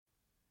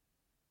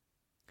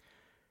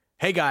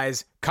Hey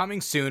guys, coming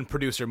soon,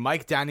 producer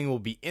Mike Downing will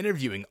be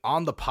interviewing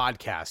on the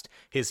podcast.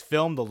 His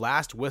film, The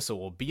Last Whistle,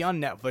 will be on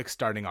Netflix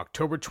starting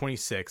October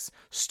 26th,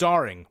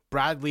 starring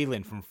Brad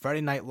Leland from Friday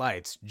Night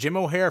Lights, Jim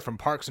O'Hare from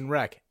Parks and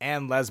Rec,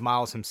 and Les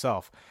Miles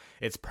himself.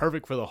 It's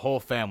perfect for the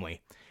whole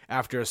family.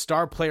 After a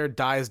star player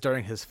dies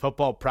during his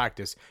football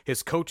practice,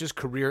 his coach's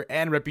career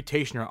and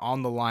reputation are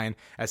on the line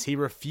as he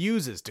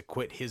refuses to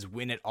quit his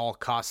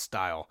win-at-all-costs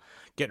style.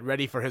 Get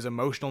ready for his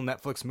emotional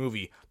Netflix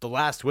movie, The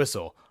Last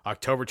Whistle,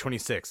 October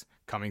 26th,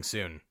 coming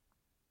soon.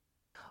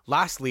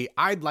 Lastly,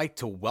 I'd like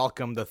to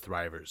welcome the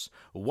Thrivers.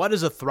 What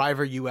is a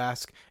Thriver, you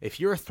ask? If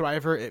you're a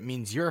Thriver, it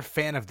means you're a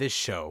fan of this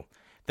show.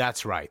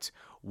 That's right.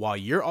 While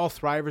you're all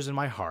Thrivers in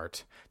my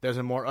heart, there's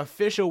a more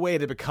official way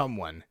to become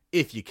one,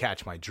 if you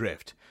catch my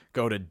drift.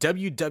 Go to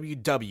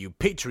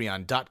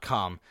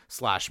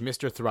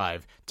www.patreon.com/Mr.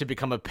 Thrive to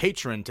become a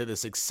patron to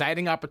this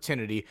exciting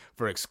opportunity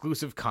for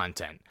exclusive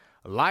content,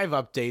 live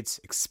updates,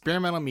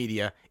 experimental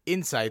media,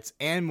 insights,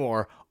 and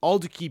more, all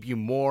to keep you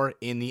more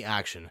in the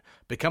action.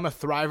 Become a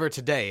Thriver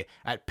today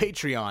at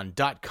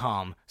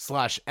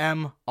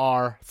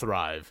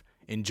patreon.com/MRThrive.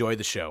 Enjoy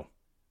the show.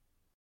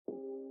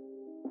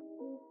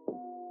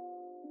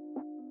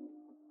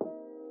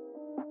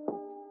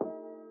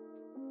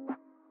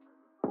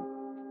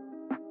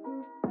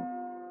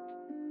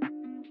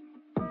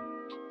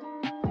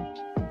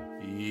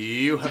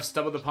 You have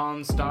stumbled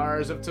upon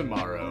Stars of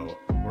Tomorrow,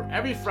 where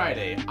every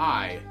Friday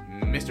I,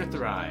 Mr.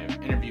 Thrive,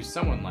 interview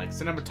someone like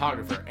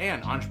cinematographer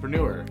and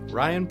entrepreneur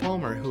Ryan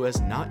Palmer, who has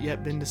not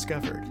yet been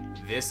discovered.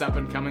 This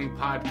up-and-coming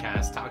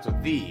podcast talks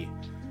with the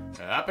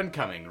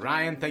up-and-coming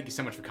Ryan. Thank you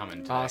so much for coming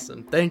today.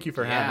 Awesome. Thank you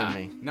for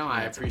having me. No,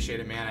 I appreciate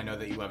it, man. I know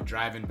that you love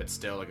driving, but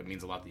still, it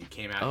means a lot that you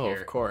came out here.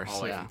 Oh, of course.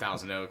 All the way from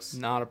Thousand Oaks.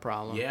 Not a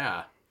problem.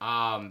 Yeah.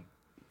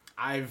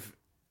 I've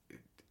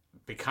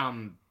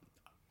become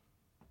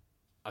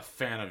a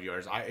fan of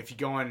yours. If you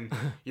go on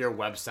your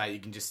website, you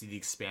can just see the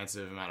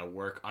expansive amount of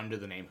work under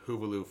the name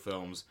Hoovaloo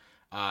Films.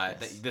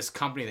 This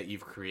company that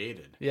you've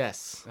created.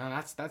 Yes.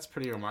 That's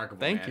pretty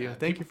remarkable. Thank man. you.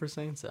 Thank you for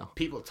saying so.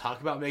 People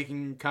talk about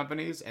making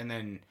companies, and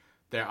then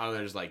there are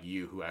others like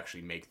you who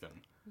actually make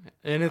them.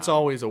 And it's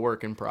always a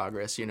work in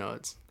progress. You know,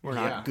 we're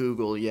not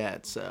Google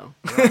yet, so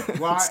Right.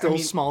 Well, it's still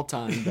small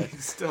time, but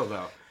still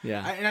though.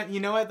 Yeah.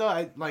 You know what though?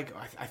 I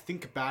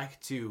think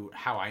back to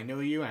how I know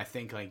you, and I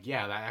think that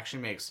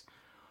actually makes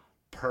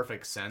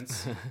perfect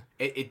sense.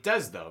 It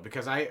does though,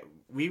 because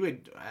we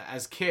would,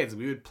 as kids,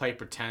 we would play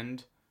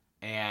pretend,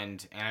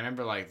 and I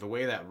remember the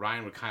way that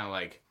Ryan would kind of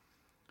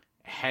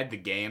head the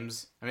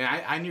games. I mean,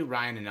 I knew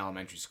Ryan in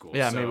elementary school.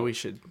 Yeah, so. maybe we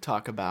should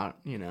talk about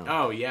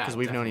Oh yeah, because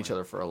we've known each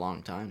other for a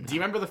long time now. Do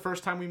you remember the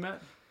first time we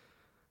met?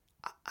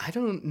 I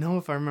don't know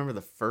if I remember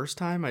the first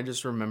time. I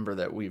just remember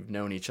that we've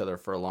known each other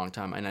for a long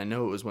time, and I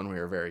know it was when we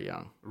were very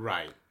young.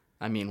 Right.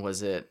 I mean,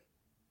 was it?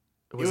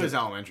 It was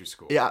elementary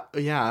school. Yeah.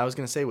 I was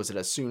gonna say, was it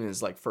as soon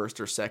as first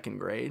or second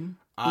grade?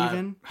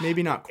 Even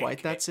maybe not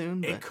quite that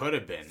soon. But it could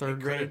have been. Third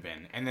grade. Could have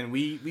been. And then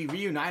we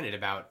reunited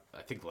about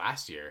I think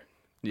last year.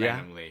 Yeah.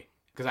 Randomly,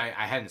 because I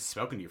hadn't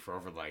spoken to you for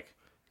over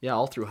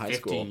all through high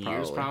 15 school.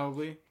 years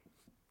probably.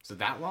 Is it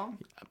that long?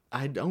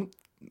 I don't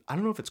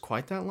know if it's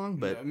quite that long,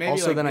 but maybe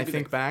also then I maybe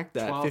think back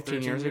that 12, 15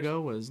 years years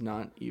ago was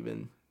not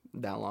even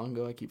that long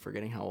ago. I keep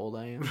forgetting how old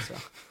I am. So.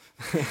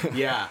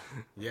 Yeah.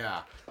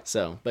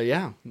 So, but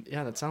yeah,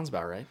 that sounds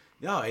about right.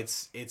 No,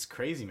 it's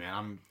crazy,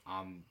 man.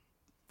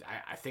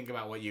 I think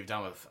about what you've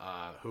done with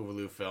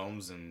Hoovaloo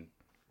Films, and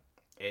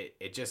it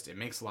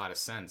makes a lot of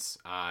sense.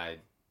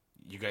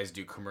 You guys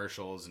do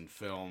commercials and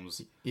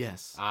films.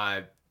 Yes.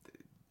 What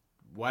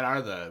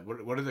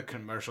do the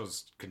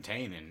commercials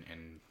contain,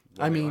 and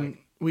I mean,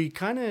 we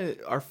kind of,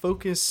 our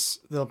focus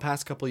the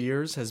past couple of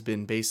years has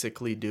been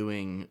basically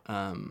doing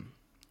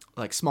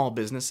small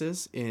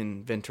businesses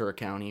in Ventura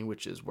County,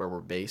 which is where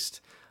we're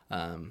based.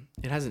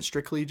 It hasn't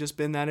strictly just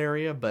been that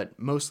area, but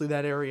mostly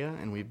that area.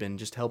 And we've been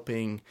just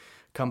helping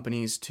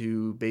companies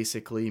to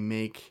basically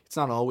it's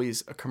not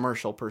always a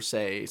commercial per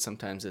se.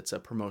 Sometimes it's a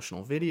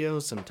promotional video.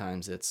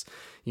 Sometimes it's,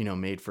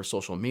 made for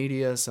social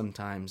media.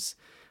 Sometimes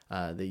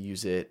they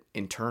use it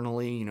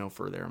internally,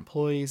 for their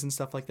employees and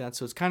stuff like that.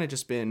 So it's kind of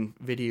just been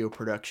video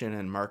production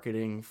and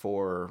marketing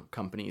for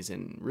companies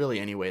in really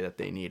any way that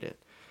they need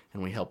it.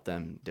 And we help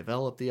them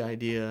develop the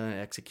idea,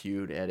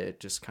 execute,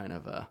 edit, just kind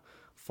of a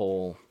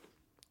full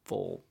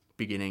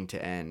beginning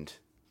to end,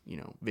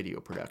 video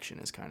production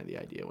is kind of the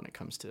idea when it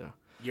comes to.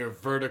 You're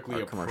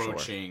vertically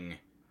approaching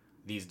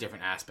these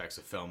different aspects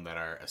of film that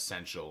are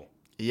essential.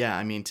 Yeah,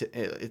 I mean,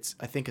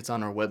 I think it's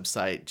on our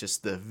website,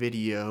 just the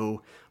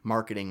video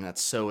marketing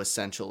that's so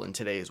essential in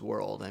today's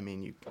world. I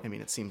mean,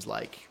 it seems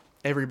like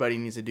everybody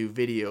needs to do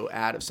video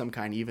ad of some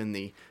kind. Even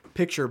the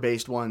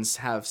picture-based ones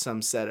have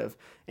some set of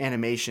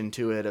animation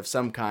to it of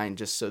some kind,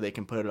 just so they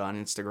can put it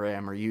on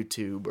Instagram or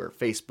YouTube or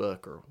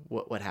Facebook or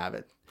what have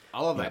it.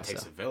 All of that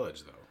takes a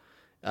village,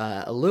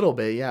 though. A little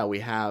bit, yeah. We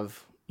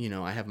have,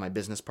 I have my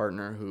business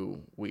partner who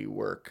we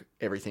work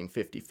everything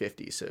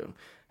 50-50. So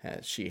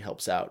she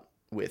helps out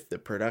with the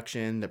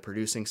production, the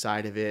producing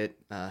side of it,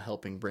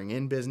 helping bring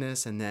in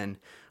business. And then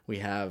we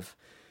have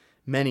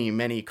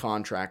many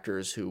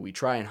contractors who we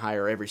try and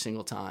hire every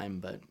single time,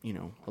 but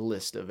a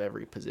list of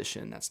every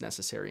position that's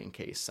necessary in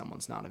case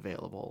someone's not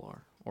available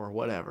or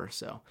whatever.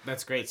 So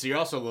that's great. So you're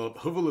also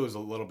Hoovaloo is a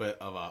little bit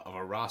of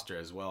a roster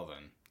as well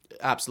then.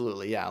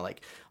 Absolutely, yeah.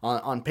 Like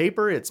on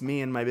paper, it's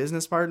me and my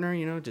business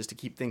partner, just to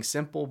keep things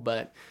simple,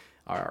 but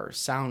our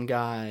sound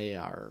guy,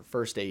 our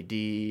first AD,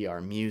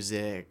 our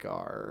music,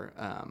 our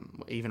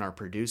even our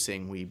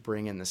producing, we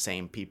bring in the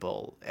same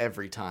people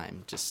every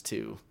time just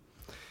to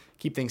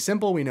keep things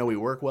simple. We know we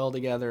work well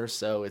together,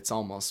 so it's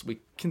almost,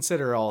 we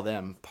consider all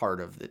them part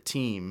of the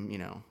team,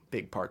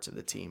 big parts of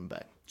the team.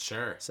 But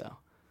sure, so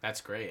that's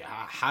great.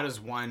 How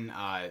does one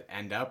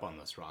end up on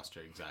this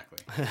roster exactly?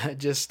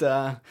 just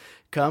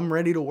come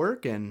ready to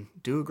work and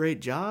do a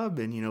great job,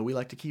 and we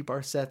like to keep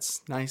our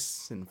sets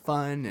nice and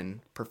fun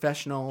and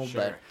professional.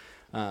 Sure.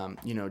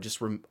 But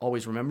just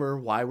always remember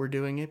why we're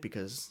doing it,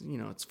 because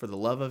it's for the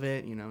love of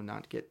it.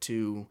 Not get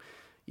too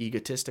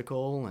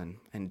egotistical,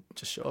 and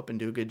just show up and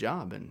do a good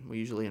job. And we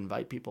usually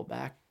invite people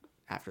back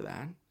after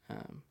that,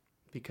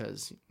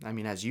 because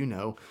as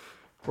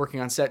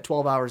working on set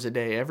 12 hours a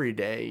day every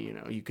day,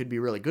 you could be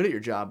really good at your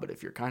job, but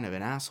if you're kind of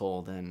an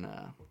asshole, then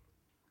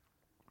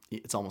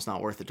it's almost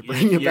not worth it to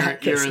bring you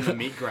back. You're in the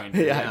meat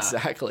grinder. Yeah,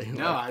 exactly.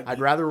 No, I'd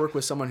rather work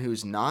with someone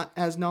who's not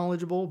as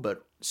knowledgeable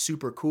but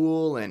super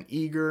cool and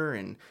eager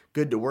and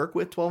good to work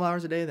with 12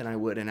 hours a day than I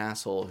would an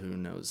asshole who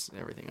knows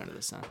everything under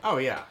the sun. Oh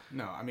yeah,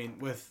 no,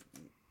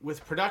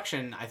 with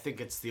production, I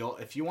think it's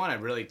if you want to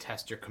really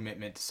test your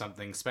commitment to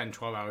something, spend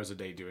 12 hours a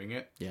day doing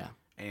it. Yeah.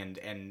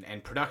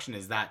 And production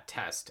is that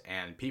test,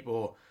 and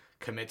people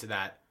commit to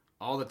that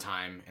all the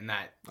time, and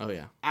that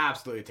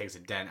absolutely takes a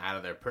dent out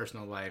of their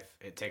personal life.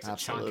 It takes a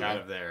chunk out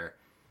of their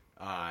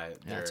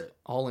it's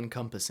all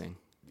encompassing.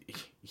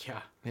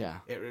 Yeah,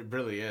 it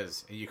really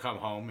is. And you come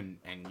home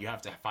and you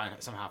have to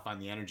somehow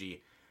find the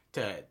energy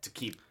to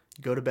keep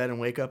go to bed and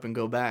wake up and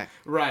go back.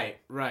 Right.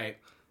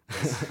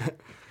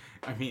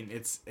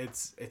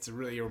 It's a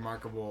really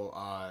remarkable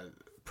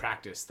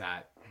practice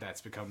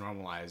that's become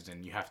normalized,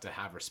 and you have to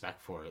have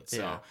respect for it.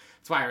 So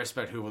that's why I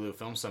respect Hoovaloo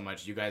Films so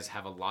much. You guys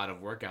have a lot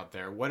of work out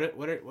there. What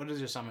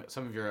does some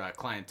of your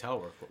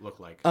clientele look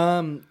like?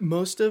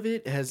 Most of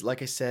it has,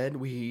 like I said,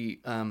 we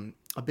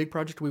a big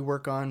project we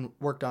worked on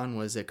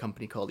was a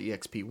company called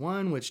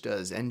EXP1, which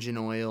does engine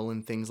oil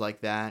and things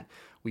like that.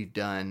 We've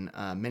done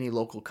many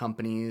local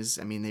companies.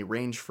 They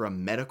range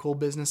from medical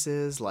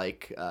businesses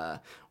like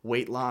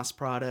weight loss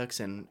products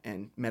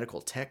and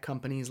medical tech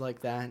companies like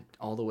that,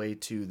 all the way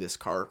to this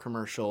car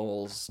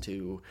commercials,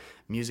 to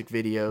music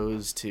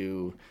videos,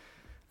 to,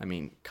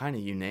 kind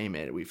of you name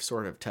it. We've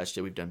sort of touched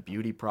it. We've done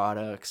beauty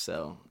products.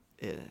 So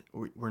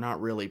we're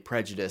not really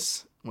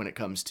prejudiced when it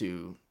comes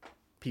to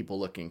people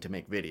looking to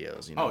make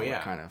videos. We're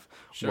kind of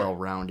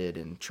well-rounded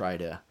and try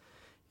to,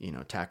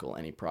 tackle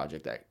any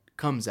project that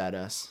comes at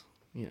us.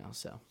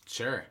 So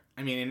sure.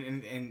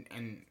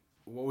 And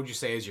what would you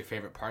say is your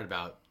favorite part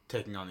about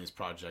taking on these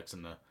projects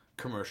in the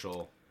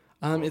commercial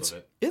world of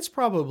it? It's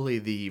probably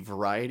the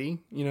variety.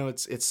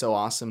 It's so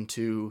awesome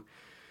to,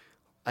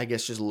 I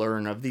guess, just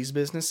learn of these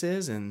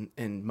businesses, and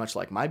much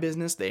like my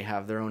business, they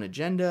have their own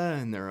agenda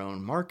and their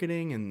own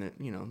marketing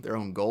and their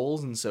own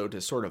goals, and so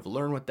to sort of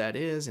learn what that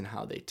is and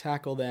how they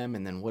tackle them,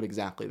 and then what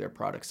exactly their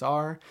products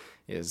are,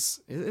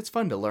 it's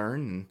fun to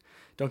learn. And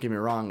don't get me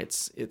wrong,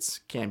 it's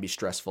can be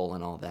stressful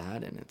and all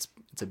that, and it's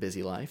a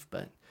busy life,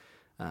 but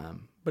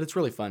it's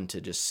really fun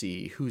to just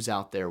see who's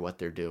out there, what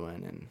they're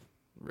doing, and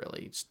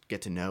really just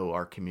get to know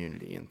our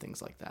community and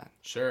things like that.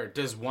 Sure.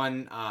 Does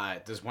one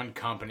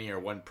company or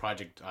one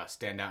project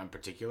stand out in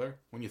particular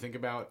when you think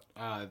about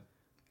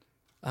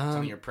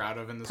something you're proud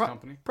of in this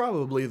company?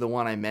 Probably the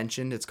one I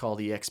mentioned. It's called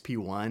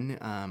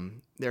EXP1.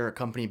 They're a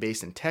company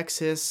based in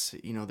Texas.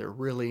 They're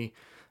really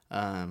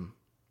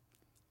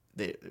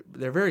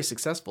they're very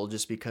successful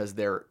just because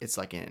it's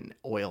like an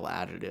oil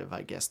additive,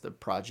 I guess, the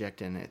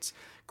project, and it's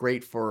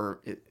great for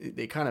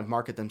they kind of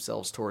market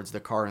themselves towards the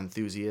car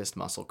enthusiast,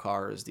 muscle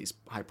cars, these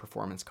high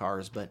performance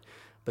cars, but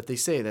they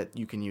say that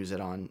you can use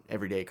it on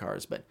everyday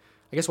cars. But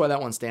I guess why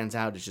that one stands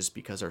out is just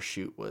because our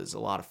shoot was a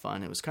lot of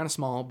fun. It was kind of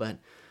small, but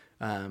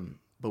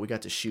we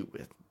got to shoot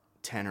with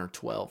 10 or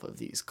 12 of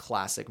these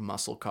classic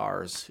muscle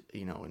cars,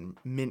 in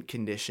mint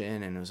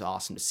condition, and it was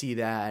awesome to see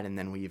that. And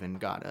then we even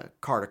got a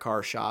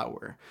car-to-car shot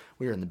where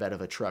we were in the bed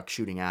of a truck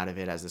shooting out of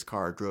it as this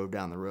car drove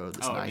down the road.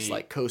 This nice, neat,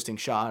 like, coasting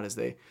shot as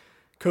they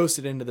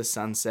coasted into the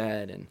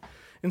sunset.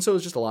 And so it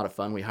was just a lot of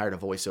fun. We hired a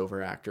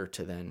voiceover actor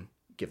to then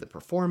give the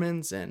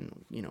performance,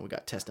 and, we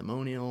got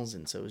testimonials,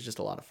 and so it was just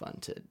a lot of fun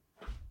to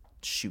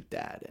shoot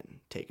that and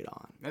take it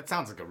on. That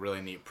sounds like a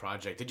really neat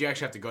project. Did you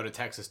actually have to go to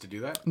Texas to do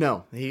that?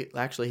 No,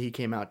 he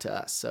came out to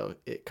us. So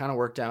it kind of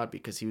worked out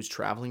because he was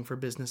traveling for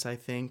business, I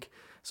think.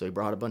 So he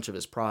brought a bunch of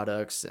his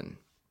products, and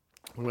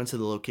we went to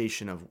the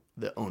location of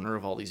the owner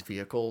of all these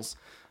vehicles.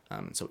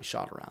 And so we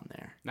shot around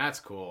there.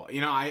 That's cool.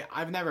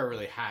 I've never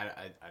really had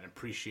an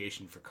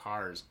appreciation for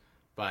cars,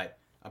 but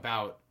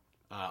about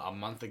a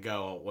month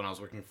ago when I was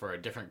working for a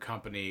different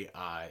company,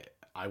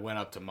 I went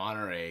up to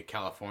Monterey,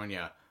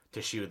 California,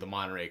 to shoot at the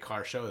Monterey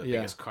Car Show, the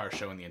biggest car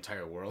show in the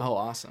entire world. Oh,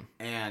 awesome.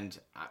 And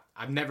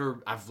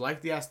I've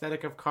liked the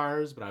aesthetic of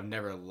cars, but I've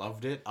never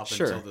loved it up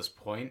until this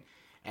point.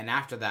 And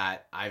after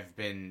that, I've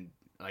been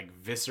like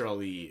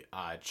viscerally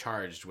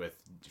charged with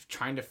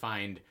trying to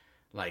find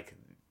like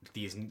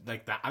these,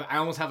 like that. I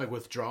almost have like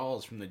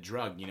withdrawals from the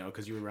drug, you know,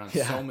 because you were around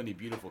so many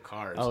beautiful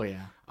cars. Oh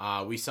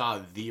yeah. We saw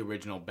the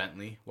original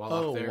Bentley while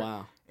up there. Oh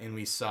wow. And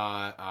we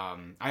saw,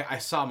 I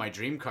saw my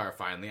dream car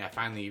finally. I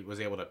finally was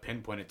able to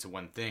pinpoint it to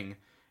one thing.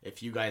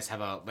 If you guys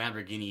have a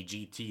Lamborghini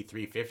GT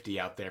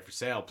 350 out there for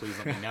sale, please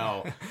let me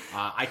know.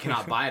 I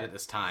cannot buy it at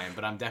this time,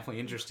 but I'm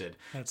definitely interested.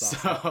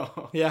 That's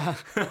awesome. Yeah,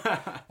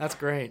 that's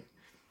great.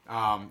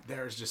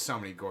 There's just so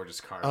many gorgeous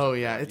cars. Oh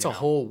yeah, it's a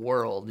whole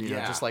world, you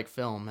know, just like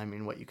film. I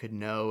mean, what you could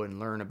know and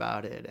learn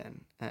about it,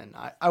 and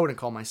I wouldn't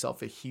call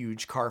myself a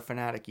huge car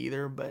fanatic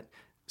either, but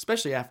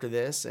especially after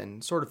this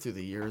and sort of through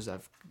the years,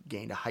 I've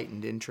gained a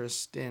heightened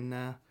interest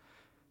in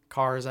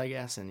cars, I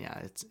guess, and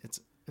yeah,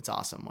 it's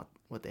awesome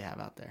what they have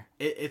out there.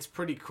 It's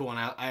pretty cool, and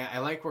I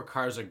like where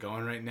cars are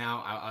going right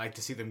now. I like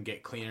to see them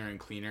get cleaner and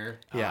cleaner.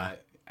 Yeah.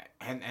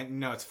 And you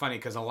know, it's funny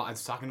because I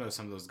was talking to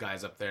some of those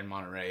guys up there in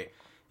Monterey,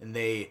 and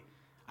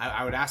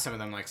I would ask some of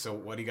them, like, so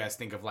what do you guys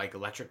think of, like,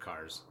 electric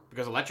cars?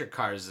 Because electric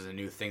cars is a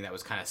new thing that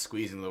was kind of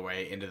squeezing the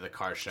way into the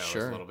car shows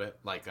a little bit.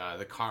 Like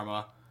the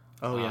Karma.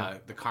 Oh, yeah.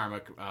 The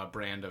Karma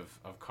brand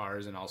of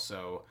cars, and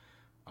also,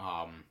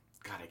 God,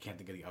 I can't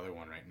think of the other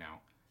one right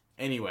now.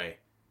 Anyway,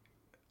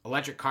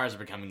 electric cars are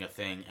becoming a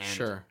thing,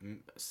 and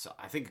so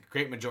I think a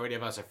great majority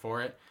of us are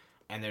for it,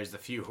 and there's the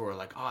few who are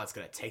like, oh, it's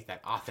going to take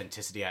that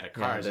authenticity out of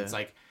cars. It's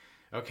like,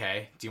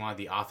 okay, do you want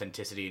the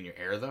authenticity in your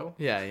air, though?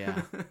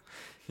 Yeah.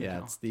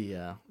 Yeah, it's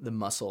the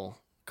muscle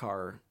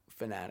car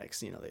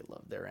fanatics, you know, they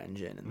love their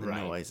engine and the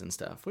noise and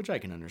stuff, which I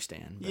can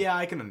understand. But... Yeah,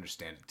 I can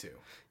understand it, too.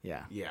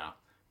 Yeah.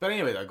 But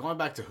anyway, though, going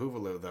back to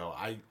Hoovaloo, though,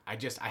 I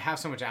have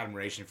so much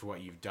admiration for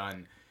what you've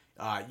done.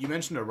 You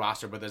mentioned a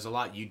roster, but there's a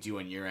lot you do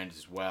on your end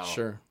as well.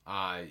 Sure.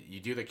 You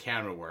do the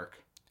camera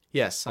work.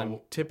 Yes, I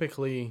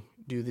typically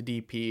do the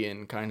DP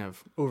and kind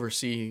of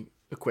oversee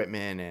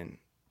equipment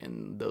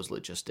and those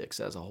logistics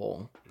as a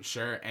whole.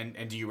 Sure.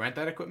 And do you rent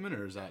that equipment,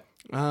 or is that?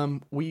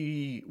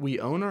 We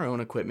own our own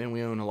equipment.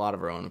 We own a lot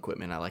of our own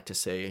equipment. I like to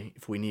say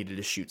if we needed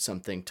to shoot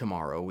something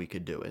tomorrow, we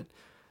could do it.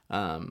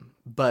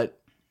 But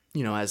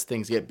you know, as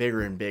things get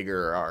bigger and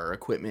bigger, our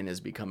equipment is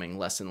becoming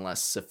less and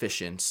less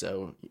sufficient.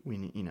 So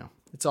we, you know,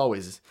 it's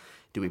always,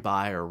 do we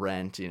buy or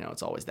rent? You know,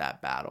 it's always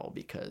that battle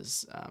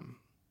because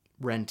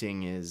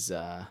renting is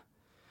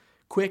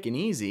quick and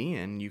easy,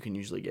 and you can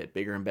usually get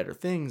bigger and better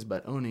things.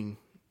 But owning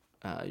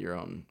your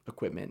own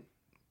equipment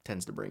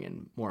tends to bring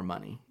in more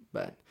money.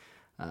 But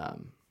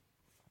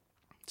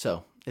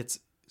so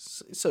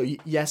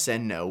yes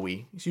and no.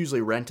 We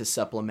usually rent to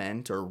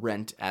supplement or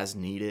rent as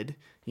needed.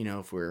 You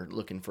know, if we're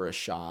looking for a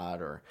shot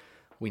or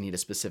we need a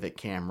specific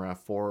camera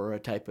for a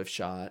type of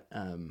shot.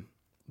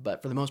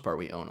 But for the most part,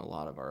 we own a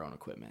lot of our own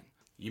equipment.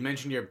 You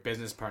mentioned your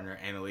business partner,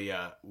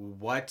 Analia.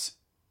 What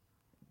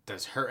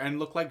does her end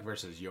look like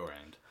versus your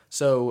end?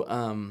 So,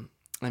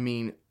 I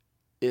mean,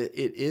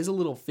 it is a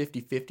little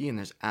 50-50, and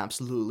there's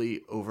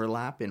absolutely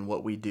overlap in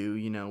what we do.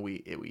 You know,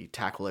 we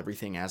tackle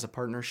everything as a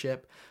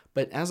partnership.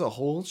 But as a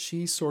whole,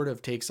 she sort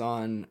of takes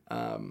on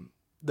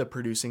the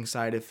producing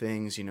side of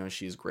things. You know,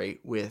 she's great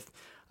with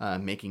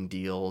making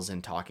deals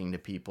and talking to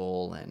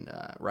people and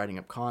writing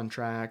up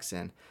contracts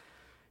and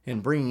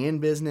bringing in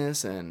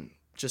business and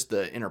just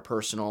the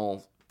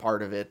interpersonal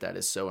part of it that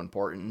is so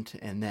important.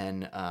 And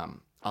then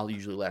I'll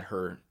usually let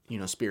her, you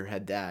know,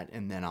 spearhead that,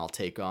 and then I'll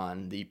take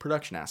on the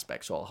production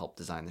aspect. So I'll help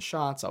design the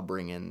shots. I'll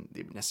bring in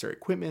the necessary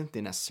equipment,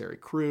 the necessary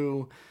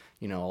crew,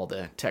 you know, all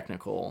the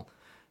technical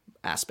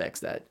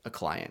aspects that a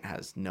client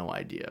has no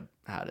idea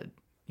how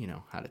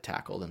to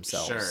tackle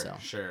themselves.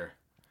 Sure.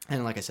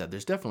 And like I said,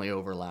 there's definitely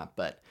overlap,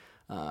 but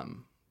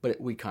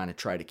we kind of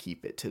try to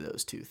keep it to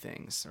those two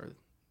things or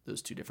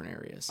those two different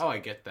areas. Oh, I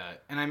get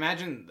that. And I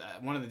imagine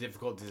that one of the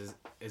difficulties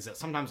is that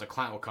sometimes a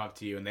client will come up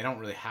to you and they don't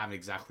really have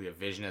exactly a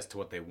vision as to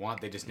what they want.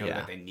 They just know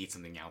that they need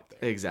something out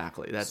there.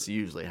 Exactly. That's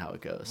usually how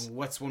it goes.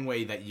 What's one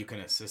way that you can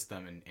assist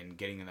them in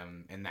getting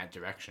them in that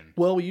direction?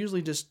 Well, we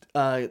usually just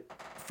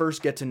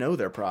first get to know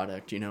their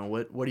product. You know,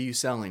 what are you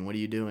selling? What are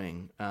you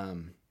doing?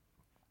 You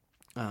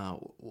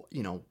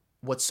know,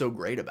 what's so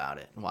great about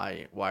it?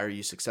 Why are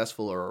you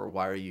successful, or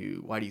why do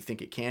you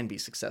think it can be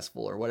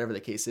successful, or whatever the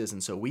case is?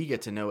 And so we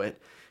get to know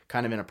it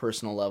kind of in a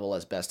personal level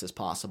as best as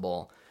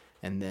possible,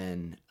 and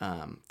then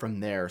from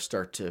there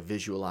start to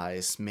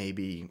visualize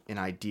maybe an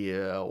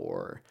idea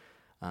or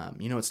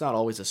you know, it's not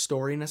always a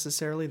story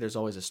necessarily. There's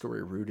always a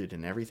story rooted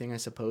in everything, I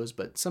suppose,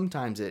 but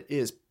sometimes it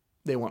is.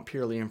 They want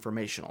purely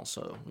informational.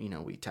 So, you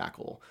know, we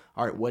tackle,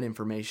 all right, what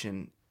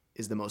information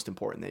is the most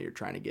important that you're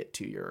trying to get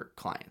to your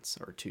clients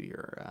or to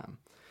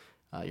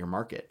your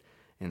market.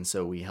 And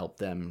so we help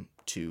them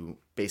to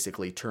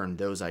basically turn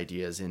those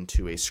ideas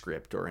into a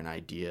script or an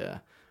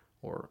idea,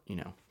 or, you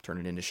know, turn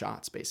it into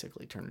shots,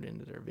 basically turn it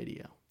into their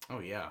video. Oh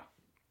yeah.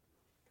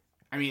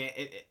 I mean,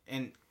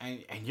 and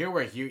your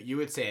work, you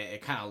would say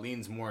it kind of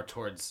leans more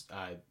towards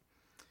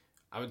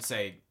I would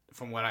say,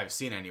 from what I've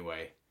seen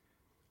anyway,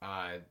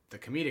 the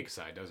comedic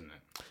side, doesn't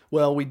it?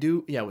 Well, we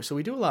do, yeah. So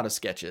we do a lot of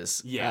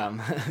sketches. Yeah.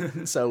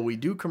 So we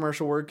do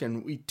commercial work,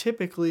 and we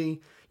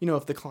typically,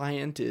 if the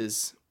client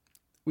is,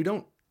 we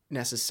don't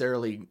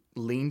necessarily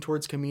lean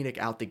towards comedic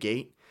out the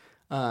gate.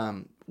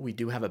 We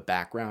do have a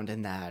background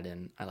in that,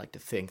 and I like to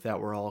think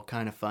that we're all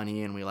kind of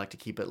funny, and we like to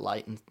keep it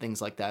light and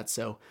things like that.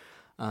 So,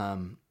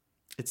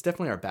 it's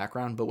definitely our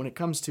background. But when it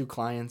comes to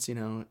clients,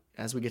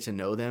 as we get to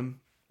know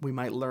them, we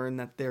might learn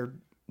that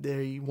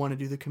they want to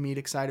do the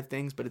comedic side of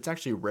things, but it's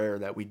actually rare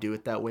that we do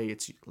it that way.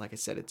 It's, like I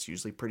said, it's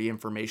usually pretty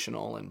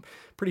informational and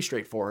pretty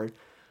straightforward.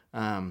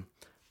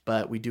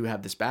 But we do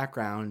have this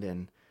background,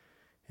 and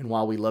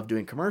while we love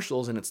doing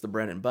commercials and it's the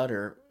bread and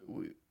butter,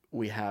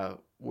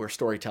 we're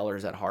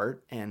storytellers at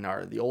heart, and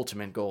the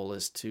ultimate goal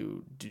is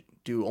to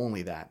do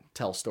only that,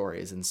 tell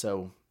stories. And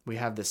so we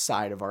have this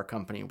side of our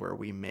company where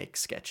we make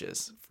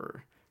sketches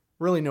for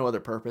really no other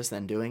purpose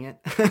than doing it.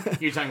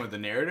 You're talking about the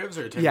narratives,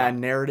 or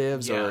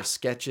narratives or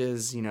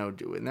sketches,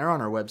 and they're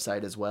on our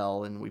website as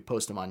well, and we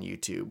post them on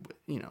YouTube.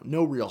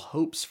 No real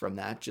hopes from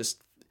that,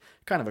 just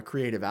kind of a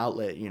creative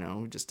outlet,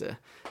 just to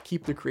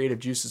keep the creative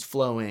juices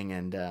flowing.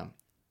 And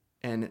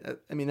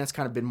I mean, that's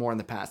kind of been more in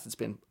the past. It's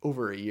been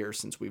over a year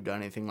since we've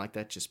done anything like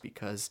that, just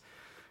because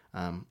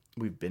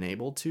we've been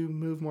able to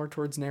move more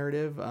towards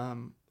narrative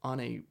on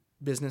a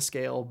business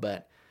scale,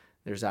 but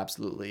there's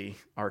absolutely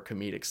our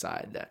comedic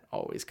side that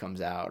always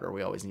comes out, or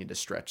we always need to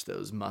stretch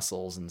those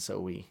muscles. And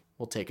so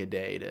we'll take a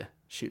day to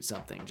shoot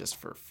something just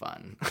for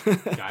fun.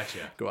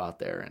 Gotcha. Go out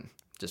there and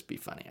just be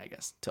funny, I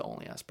guess, to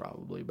only us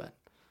probably. But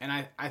And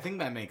I think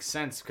that makes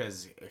sense,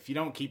 because if you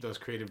don't keep those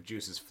creative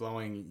juices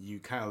flowing, you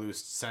kind of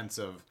lose sense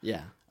of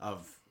it.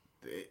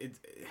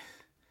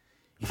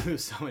 You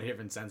lose so many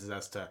different senses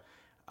as to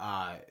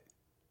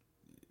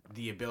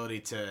the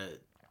ability to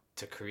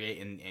create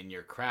in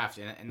your craft.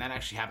 And that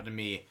actually happened to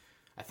me,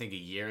 I think, a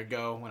year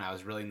ago, when I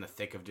was really in the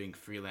thick of doing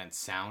freelance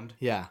sound.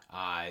 Yeah.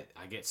 I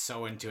get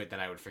so into it that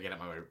I would forget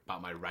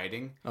about my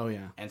writing. Oh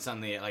yeah. And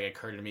suddenly it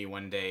occurred to me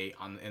one day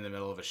in the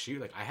middle of a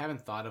shoot, I haven't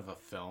thought of a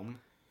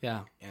film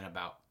in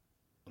about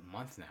a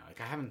month now.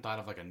 I haven't thought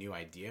of a new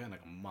idea in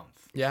a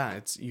month. Yeah,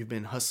 you've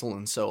been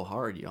hustling so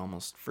hard, you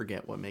almost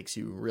forget what makes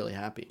you really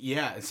happy.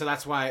 Yeah, so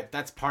that's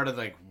part of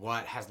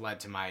what has led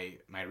to my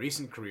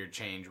recent career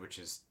change, which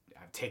is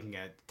taking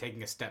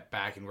a step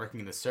back and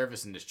working in the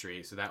service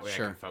industry, so that way I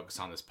can focus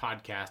on this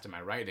podcast and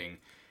my writing.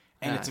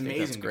 And it's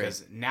amazing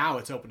because now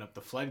it's opened up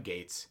the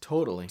floodgates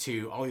totally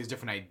to all these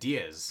different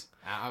ideas.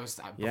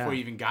 Before you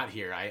even got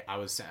here, I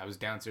was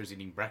downstairs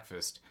eating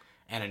breakfast,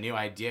 and a new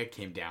idea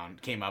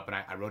came up, and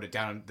I wrote it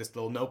down in this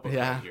little notebook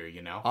right here,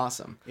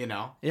 Awesome.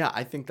 Yeah,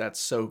 I think that's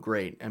so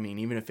great. I mean,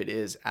 even if it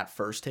is at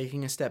first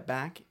taking a step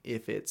back,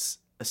 if it's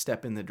a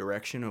step in the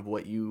direction of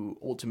what you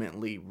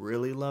ultimately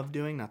really love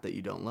doing, not that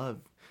you don't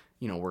love,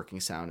 working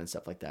sound and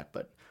stuff like that,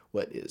 but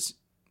what is,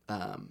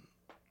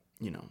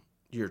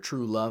 your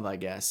true love, I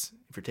guess,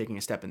 if you're taking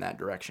a step in that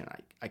direction,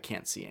 I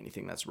can't see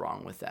anything that's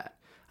wrong with that.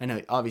 I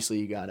know, obviously,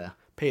 you got to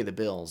pay the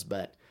bills,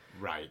 but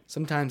right.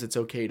 Sometimes it's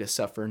okay to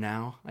suffer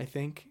now, I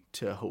think,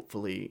 to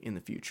hopefully in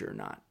the future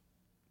not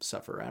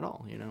suffer at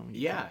all,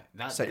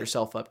 set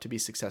yourself up to be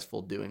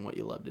successful doing what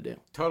you love to do.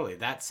 Totally.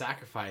 That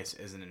sacrifice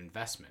is an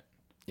investment.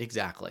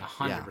 Exactly.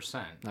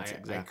 100%. That's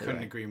exactly I couldn't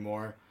right. agree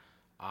more.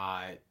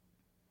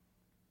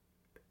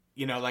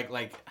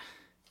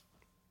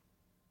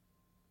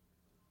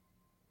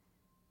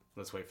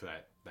 Let's wait for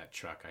that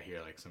truck. I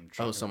hear some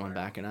truck. Oh, someone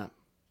backing up.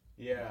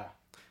 Yeah.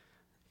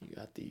 You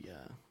got the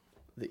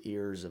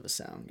ears of a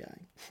sound guy.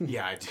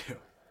 Yeah, I do.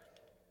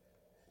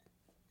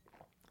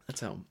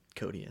 That's how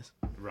Cody is.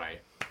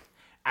 Right.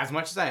 As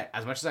much as I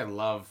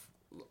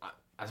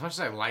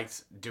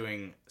liked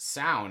doing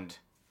sound,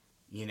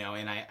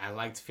 and I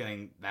liked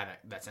feeling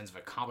that sense of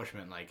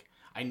accomplishment.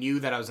 I knew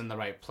that I was in the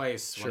right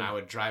place when I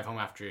would drive home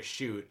after a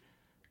shoot,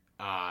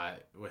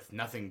 with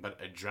nothing but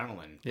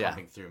adrenaline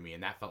pumping through me,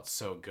 and that felt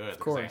so good. Of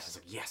course. I was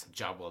like, yes,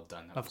 job well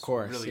done. That of was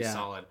course, really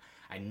solid.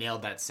 I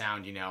nailed that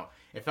sound.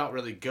 It felt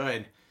really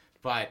good,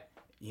 but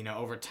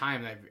over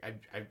time,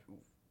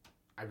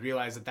 I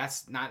realized that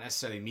that's not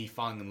necessarily me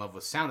falling in love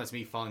with sound. That's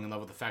me falling in love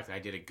with the fact that I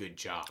did a good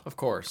job. Of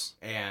course.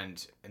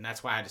 And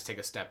that's why I had to take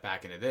a step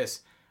back into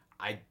this.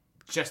 I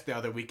just the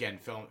other weekend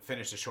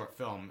finished a short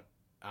film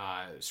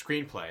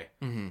screenplay,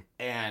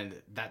 and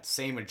that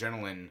same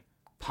adrenaline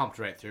pumped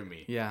right through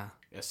me. Yeah.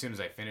 As soon as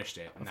I finished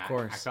it, and of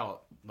course. I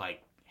felt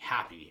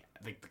happy,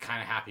 the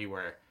kind of happy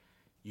where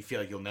you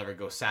feel like you'll never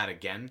go sad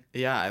again.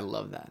 Yeah, I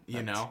love that.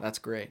 That's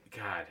great.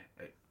 God,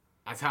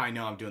 that's how I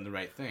know I'm doing the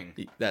right thing.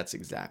 That's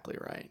exactly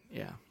right.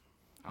 Yeah.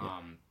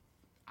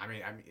 I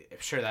mean, I'm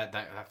sure that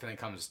feeling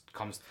comes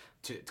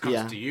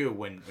to you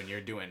when you're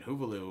doing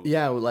Hoovaloo.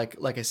 Yeah,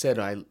 like I said,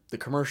 the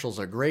commercials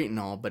are great and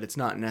all, but it's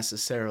not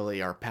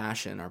necessarily our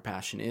passion. Our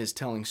passion is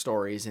telling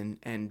stories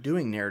and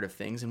doing narrative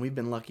things, and we've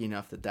been lucky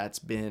enough that that's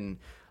been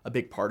a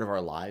big part of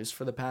our lives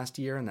for the past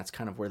year, and that's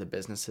kind of where the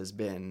business has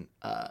been,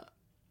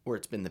 where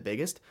it's been the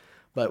biggest.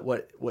 But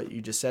what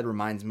you just said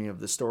reminds me of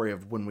the story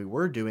of when we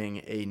were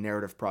doing a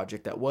narrative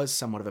project that was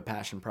somewhat of a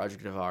passion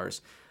project of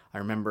ours. I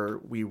remember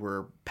we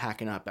were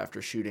packing up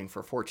after shooting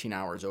for 14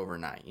 hours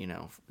overnight. You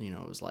know,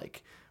 it was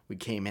like we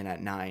came in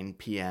at 9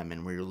 p.m.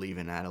 and we were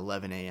leaving at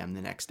 11 a.m.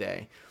 the next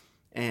day.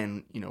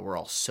 And, you know, we're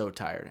all so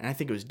tired. And I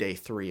think it was day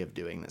 3 of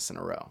doing this in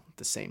a row,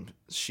 the same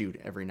shoot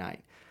every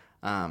night.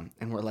 And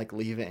we're like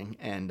leaving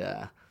and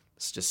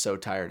it's just so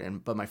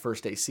tired. But my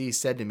first AC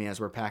said to me as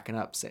we're packing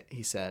up,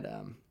 he said,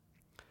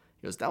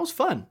 he goes, "That was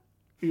fun."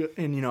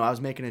 And, you know, I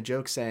was making a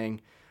joke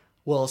saying,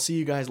 "Well, I'll see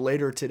you guys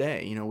later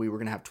today." You know, we were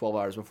going to have 12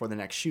 hours before the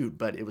next shoot,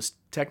 but it was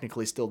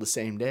technically still the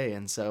same day.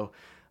 And so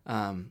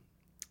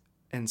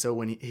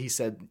when he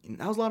said,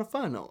 "That was a lot of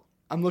fun.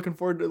 I'm looking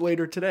forward to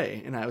later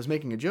today." And I was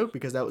making a joke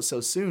because that was so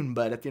soon.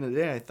 But at the end of the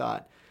day, I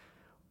thought,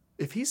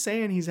 if he's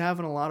saying he's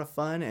having a lot of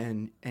fun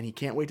and he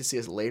can't wait to see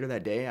us later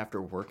that day after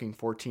working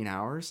 14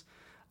 hours,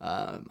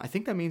 I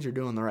think that means you're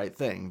doing the right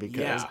thing,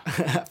 because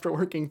after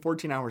working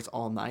 14 hours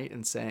all night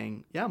and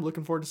saying, "Yeah, I'm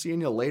looking forward to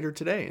seeing you later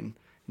today and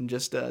in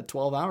just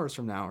 12 hours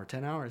from now or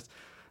 10 hours,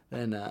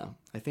 then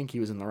I think he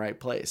was in the right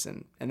place.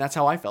 And that's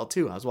how I felt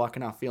too. I was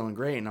walking out feeling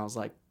great, and I was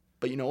like,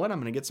 but you know what? I'm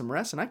going to get some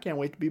rest, and I can't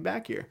wait to be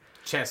back here.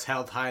 Chest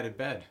held high to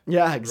bed.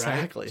 Yeah,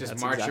 exactly. Right? Just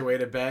That's march your way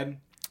to bed.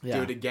 Yeah.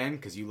 Do it again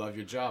because you love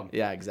your job.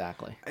 Yeah,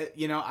 exactly.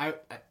 You know, I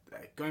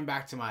going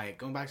back to my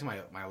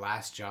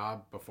last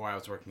job before I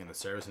was working in the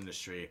service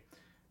industry,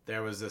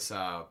 there was this.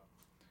 I'm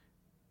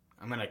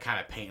gonna kind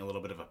of paint a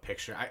little bit of a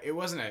picture. It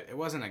wasn't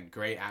a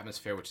great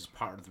atmosphere, which is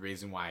part of the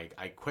reason why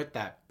I quit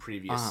that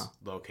previous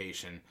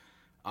location.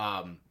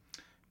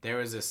 There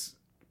was this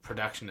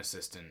production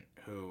assistant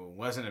who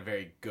wasn't a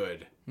very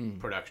good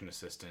production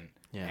assistant,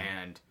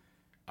 and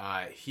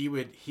he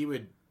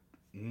would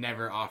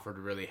never offer to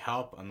really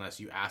help unless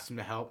you asked him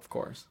to help. Of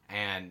course.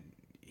 And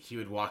he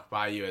would walk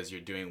by you as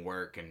you're doing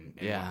work and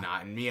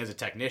whatnot. And me as a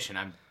technician,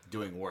 I'm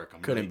doing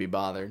work. Couldn't be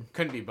bothered.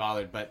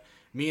 But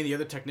me and the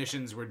other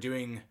technicians were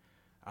doing,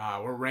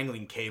 we're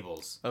wrangling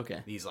cables.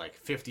 Okay. These like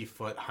 50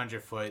 foot,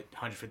 100 foot,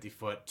 150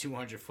 foot,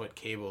 200 foot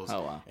cables.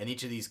 Oh, wow. And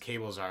each of these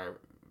cables are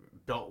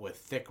built with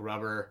thick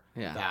rubber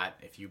that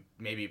if you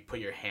maybe put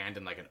your hand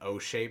in like an O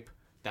shape,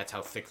 that's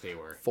how thick they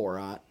were.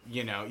 4-aught.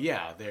 You know,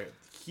 yeah, they're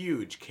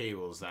huge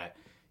cables that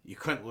you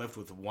couldn't lift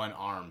with one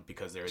arm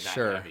because they were that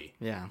heavy.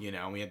 Yeah. You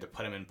know, we had to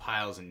put them in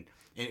piles, and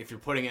if you're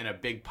putting it in a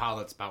big pile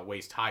that's about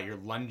waist high, you're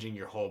lunging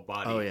your whole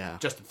body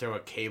just to throw a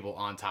cable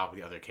on top of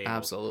the other cable.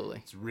 Absolutely.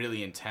 It's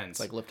really intense. It's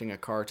like lifting a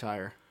car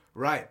tire.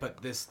 Right,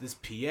 but this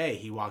PA,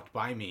 he walked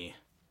by me,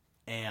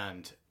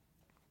 and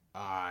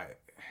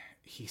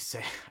he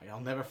said, I'll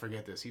never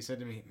forget this. He said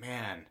to me,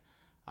 "Man,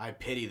 I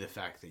pity the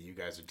fact that you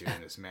guys are doing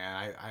this,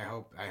 man. I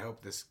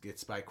hope this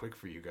gets by quick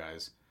for you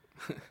guys."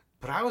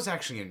 But I was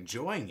actually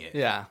enjoying it.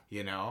 Yeah.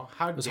 You know,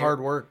 it was hard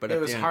work, but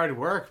it was hard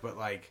work. But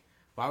like,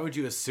 why would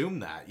you assume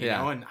that? You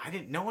know, and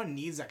no one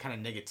needs that kind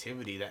of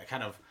negativity. That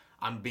kind of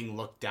I'm being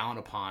looked down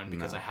upon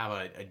because I have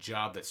a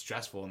job that's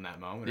stressful in that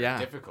moment or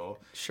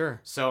difficult. Sure.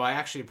 So I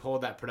actually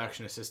pulled that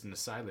production assistant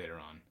aside later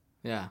on.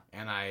 Yeah.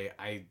 And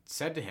I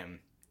said to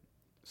him,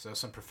 so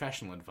some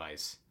professional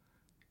advice: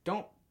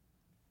 don't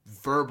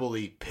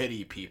verbally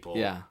pity people.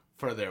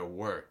 For their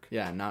work.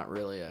 Yeah, not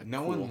really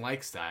no one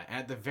likes that. And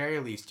at the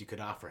very least, you could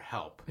offer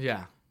help.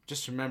 Yeah.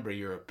 Just remember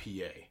you're a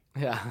PA.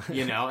 Yeah.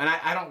 You know, and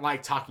I don't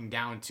like talking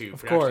down to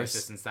production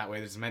assistants that way.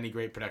 There's many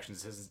great production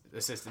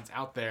assistants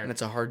out there. And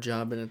it's a hard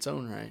job in its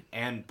own right.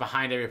 And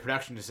behind every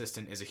production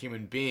assistant is a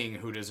human being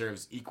who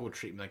deserves equal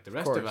treatment like the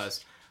rest of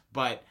us.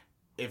 But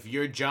if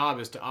your job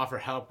is to offer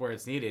help where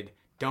it's needed,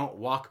 don't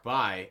walk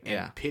by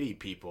and pity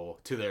people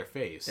to their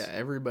face. Yeah,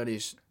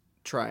 everybody's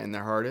trying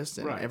their hardest,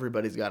 and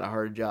everybody's got a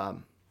hard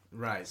job.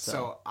 Right.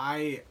 So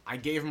I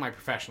gave him my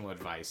professional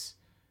advice.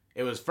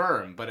 It was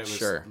firm, but it was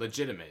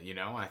legitimate, you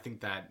know? I think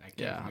that I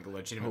gave him like a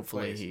legitimate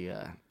Hopefully place. He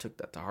took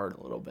that to heart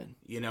a little bit.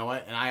 You know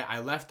what? And I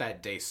left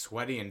that day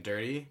sweaty and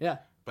dirty. Yeah.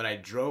 But I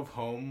drove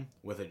home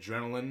with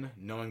adrenaline,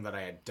 knowing that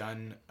I had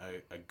done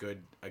a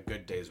good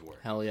day's work.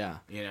 Hell yeah.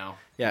 You know?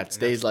 Yeah, it's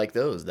days like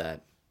those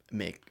that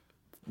make,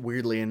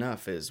 weirdly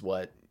enough, is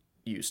what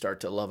you start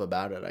to love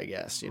about it, I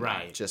guess. You know?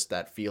 Right. Just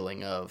that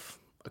feeling of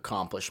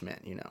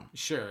accomplishment, you know.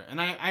 Sure. And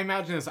I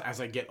imagine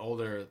as I get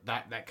older,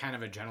 that kind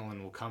of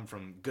adrenaline will come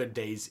from good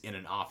days in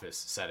an office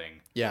setting.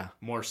 Yeah.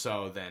 More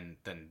so than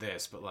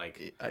this, but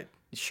like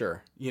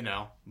sure. You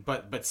know,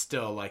 but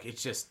still, like,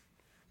 it's just,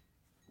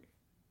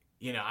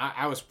 you know,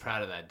 I was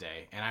proud of that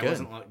day, and I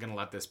wasn't going to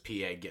let this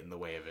PA get in the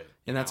way of it.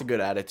 And that's a good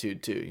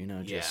attitude too, you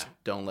know, just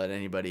don't let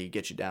anybody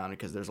get you down,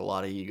 because there's a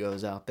lot of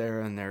egos out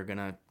there and they're going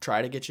to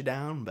try to get you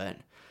down, but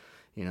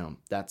you know,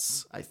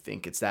 I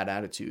think it's that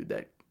attitude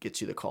that gets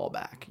you the call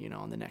back, you know,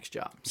 on the next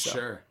job. So.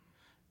 Sure.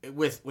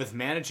 With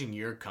managing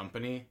your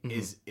company,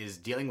 is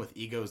dealing with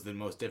egos the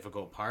most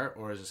difficult part,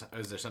 or is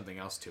there something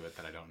else to it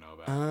that I don't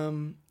know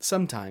about?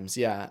 Sometimes,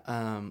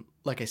 yeah.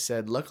 Like I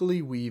said,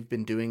 luckily we've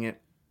been doing it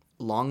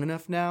long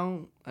enough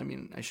now. I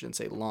mean, I shouldn't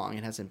say long.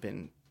 It hasn't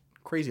been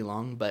crazy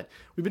long, but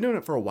we've been doing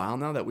it for a while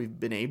now that we've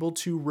been able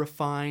to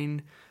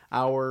refine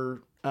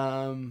our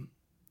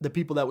the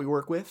people that we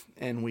work with,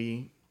 and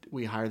we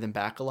hire them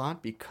back a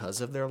lot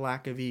because of their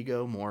lack of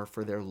ego, more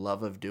for their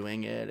love of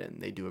doing it,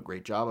 and they do a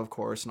great job, of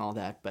course, and all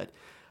that. But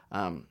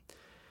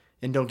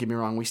and don't get me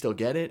wrong, we still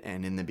get it.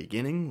 And in the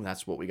beginning,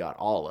 that's what we got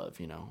all of.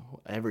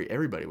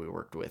 Everybody we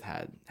worked with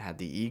had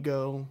the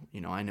ego.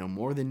 I know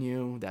more than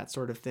you, that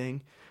sort of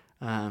thing.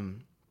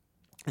 And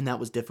that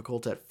was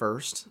difficult at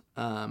first.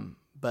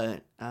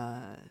 But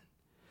I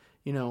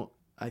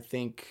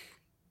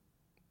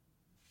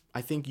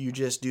think you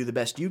just do the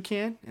best you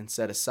can and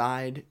set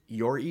aside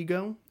your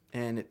ego,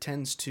 and it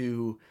tends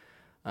to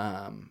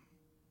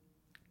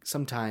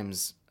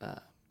sometimes,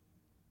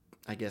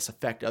 I guess,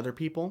 affect other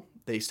people.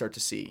 They start to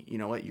see, you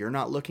know what, you're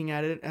not looking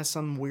at it as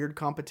some weird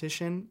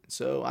competition,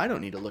 so I don't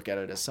need to look at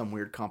it as some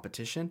weird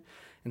competition.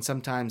 And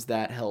sometimes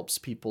that helps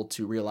people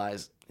to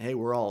realize, hey,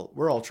 we're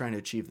all trying to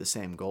achieve the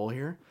same goal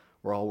here.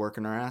 We're all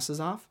working our asses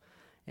off,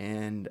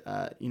 and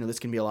this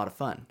can be a lot of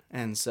fun.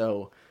 And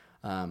so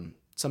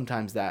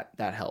sometimes that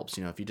helps.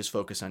 If you just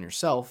focus on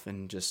yourself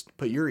and just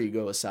put your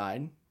ego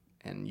aside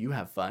and you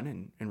have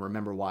fun and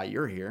remember why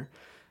you're here,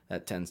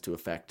 that tends to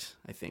affect,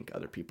 I think,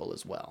 other people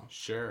as well.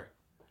 Sure.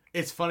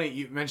 It's funny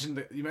you mentioned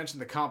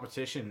the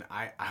competition.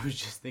 I was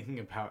just thinking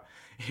about,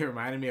 it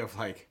reminded me of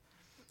like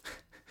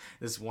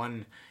this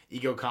one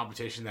ego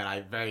competition that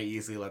I very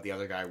easily let the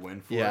other guy win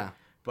for. Yeah.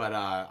 But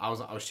I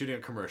was shooting a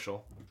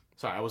commercial.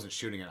 Sorry, I wasn't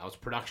shooting it. I was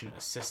production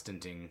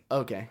assistanting.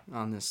 Okay,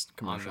 on this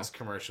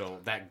commercial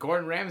That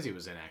Gordon Ramsay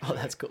was in, actually.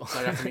 Oh, that's cool. So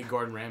I got to meet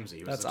Gordon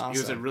Ramsay. That's awesome. He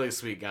was a really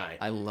sweet guy.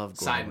 I love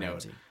Gordon Side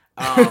Ramsay. note.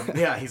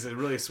 Yeah, he's a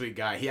really sweet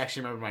guy. He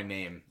actually remembered my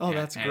name. Oh,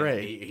 that's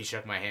great. He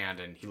shook my hand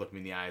and he looked me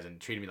in the eyes and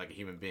treated me like a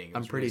human being.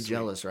 I'm pretty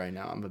jealous right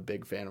now. I'm a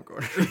big fan of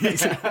Gordon.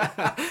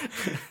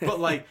 But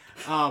like,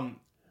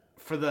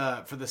 for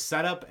the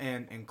setup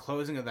and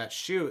closing of that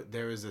shoot,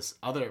 there was this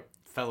other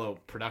fellow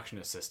production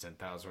assistant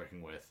that I was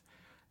working with,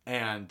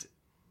 and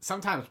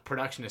sometimes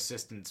production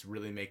assistants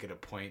really make it a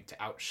point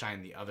to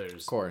outshine the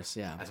others. Of course,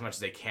 yeah. As much as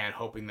they can,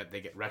 hoping that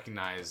they get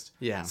recognized.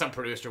 Yeah. Some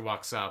producer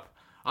walks up,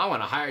 I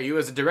want to hire you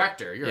as a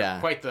director. You're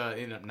quite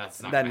the...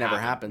 that's not that never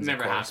happens.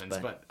 Never of course,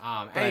 happens. But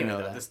I know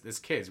that. This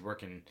kid's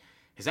working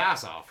his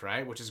ass off,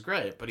 right? Which is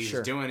great. But he's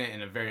doing it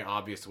in a very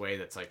obvious way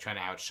that's like trying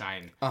to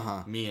outshine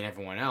me and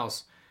everyone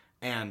else.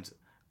 And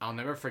I'll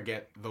never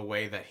forget the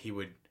way that he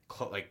would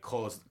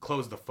close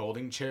the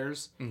folding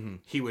chairs. Mm-hmm.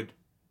 He would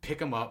pick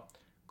them up,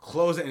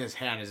 close it in his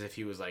hand as if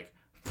he was like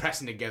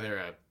pressing together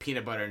a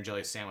peanut butter and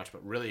jelly sandwich,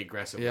 but really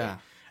aggressively. Yeah.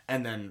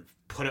 And then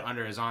put it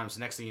under his arm. So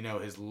next thing you know,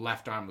 his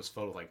left arm was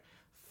filled with like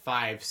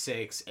 5,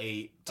 6,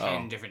 8,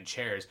 10 different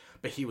chairs,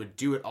 but he would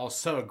do it all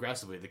so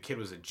aggressively. The kid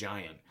was a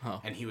giant,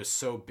 and he was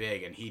so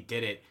big, and he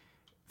did it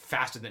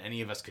faster than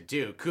any of us could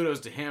do. Kudos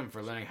to him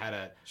for learning how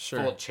to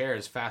fold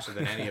chairs faster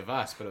than any of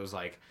us. But it was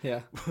like,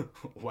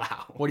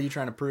 wow. What are you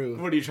trying to prove?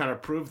 What are you trying to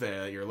prove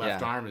that your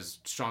left arm is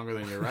stronger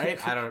than your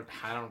right? I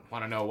don't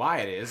want to know why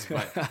it is,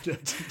 but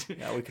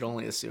yeah, we could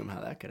only assume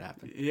how that could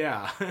happen.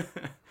 Yeah,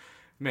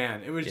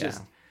 man, it was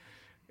just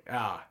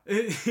yeah,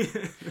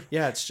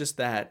 it's just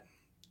that.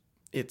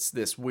 It's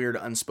this weird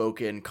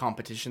unspoken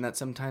competition that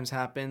sometimes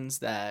happens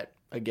that,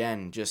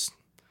 again, just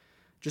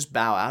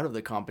bow out of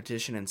the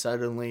competition, and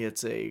suddenly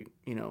it's a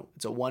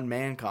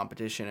one-man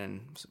competition,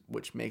 and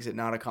which makes it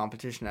not a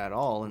competition at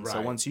all. And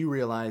so once you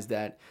realize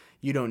that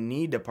you don't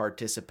need to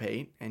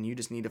participate and you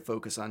just need to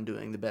focus on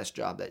doing the best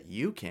job that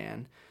you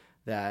can,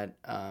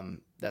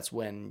 that's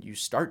when you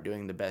start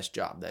doing the best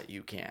job that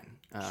you can.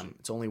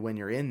 It's only when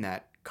you're in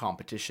that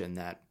competition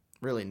that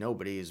really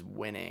nobody is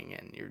winning,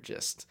 and you're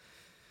just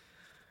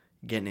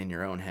getting in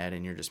your own head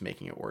and you're just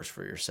making it worse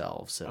for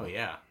yourself. So. Oh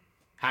yeah.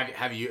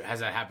 Has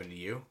that happened to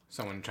you?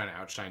 Someone trying to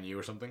outshine you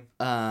or something?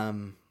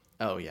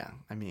 Oh yeah.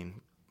 I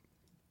mean,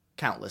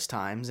 countless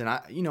times, and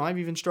I've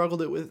even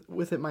struggled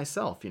with it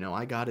myself.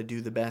 I got to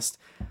do the best.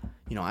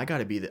 I got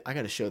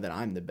to show that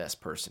I'm the best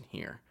person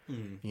here.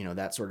 Mm-hmm.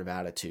 That sort of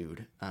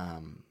attitude.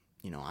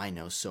 I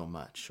know so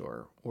much,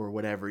 or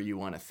whatever you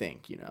want to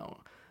think.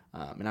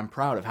 And I'm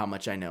proud of how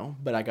much I know,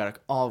 but I got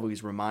to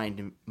always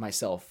remind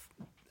myself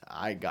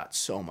I got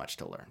so much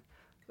to learn.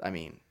 I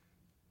mean,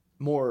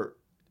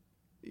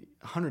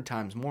 100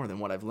 times more than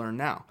what I've learned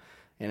now.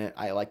 And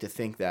I like to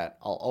think that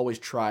I'll always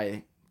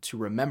try to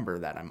remember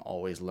that I'm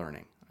always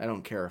learning. I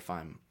don't care if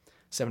I'm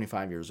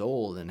 75 years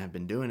old and have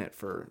been doing it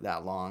for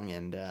that long,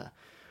 and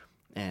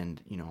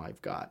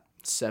I've got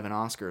 7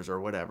 Oscars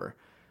or whatever.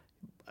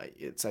 I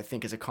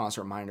think it's a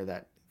constant reminder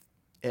that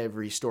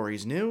every story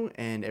is new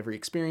and every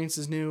experience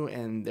is new,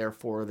 and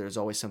therefore there's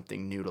always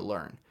something new to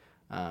learn.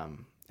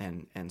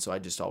 And so I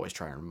just always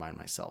try and remind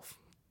myself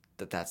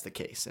that that's the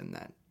case, and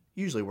that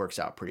usually works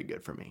out pretty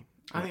good for me.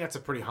 I think that's a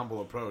pretty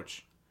humble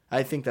approach.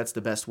 I think that's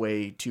the best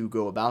way to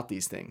go about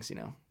these things,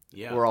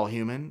 Yeah. We're all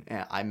human.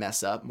 I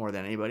mess up more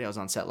than anybody. I was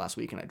on set last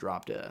week and I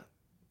dropped a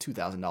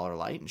 $2,000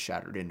 light and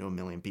shattered into a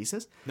million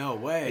pieces. No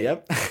way.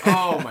 Yep.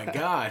 Oh my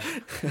God.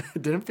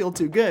 It didn't feel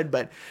too good,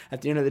 but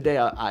at the end of the day,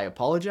 I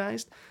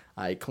apologized.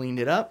 I cleaned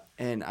it up,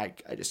 and I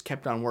just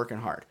kept on working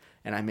hard.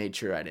 And I made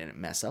sure I didn't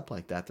mess up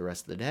like that the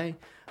rest of the day.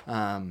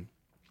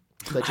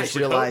 But just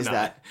realize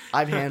that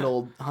I've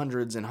handled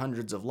hundreds and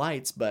hundreds of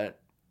lights, but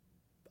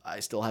I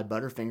still had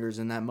butterfingers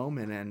in that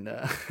moment,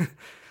 and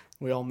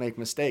we all make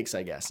mistakes,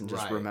 I guess, and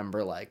just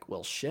remember, like,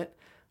 well, shit,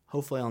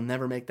 hopefully I'll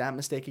never make that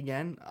mistake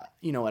again.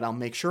 You know what? I'll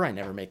make sure I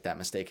never make that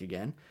mistake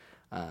again.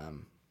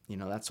 You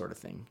know, that sort of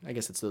thing. I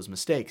guess it's those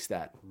mistakes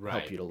that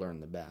help you to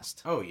learn the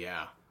best. Oh,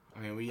 yeah. I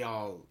mean, we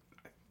all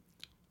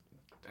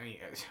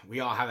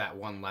have that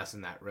one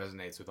lesson that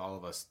resonates with all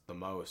of us the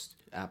most.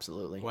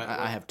 Absolutely.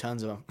 I have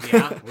tons of them.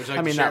 Yeah? Would you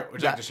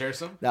like to share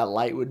some? That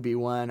light would be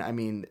one. I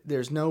mean,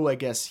 there's no, I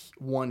guess,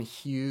 one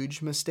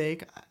huge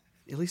mistake.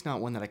 At least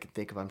not one that I can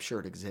think of. I'm sure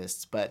it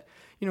exists. But,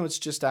 you know, it's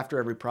just after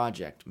every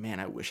project, man,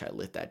 I wish I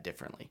lit that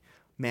differently.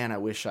 Man, I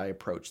wish I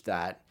approached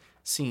that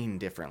scene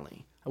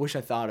differently. I wish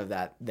I thought of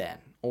that then.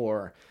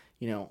 Or,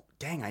 you know,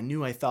 dang, I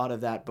knew I thought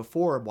of that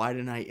before. Why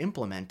didn't I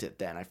implement it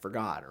then? I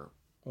forgot.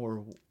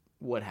 Or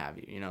what have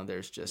you. You know,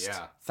 there's just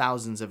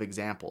thousands of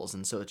examples.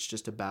 And so it's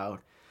just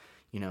about,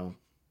 you know,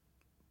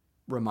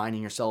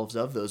 reminding yourselves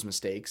of those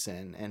mistakes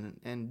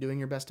and doing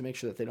your best to make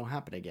sure that they don't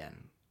happen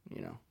again.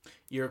 You know,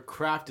 your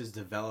craft is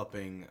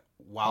developing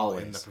while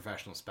in the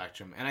professional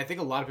spectrum. And I think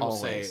a lot of people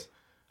say,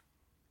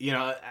 you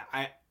know,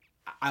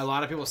 a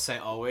lot of people say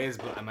always,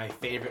 but my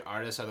favorite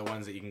artists are the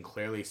ones that you can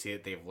clearly see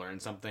that they've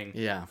learned something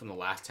from the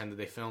last 10 that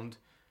they filmed.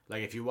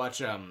 Like if you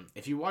watch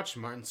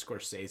Martin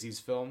Scorsese's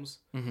films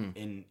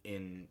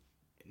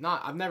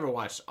I've never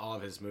watched all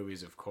of his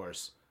movies, of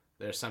course.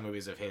 There's some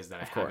movies of his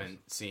that I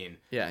haven't seen.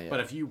 Yeah.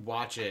 But if you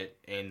watch it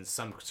in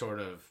some sort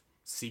of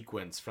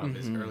sequence from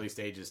his early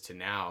stages to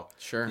now,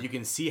 you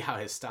can see how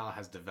his style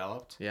has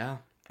developed. Yeah.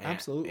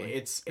 Absolutely.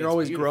 It's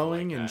always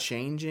growing and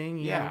changing.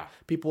 You know?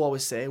 People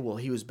always say, well,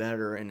 he was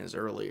better in his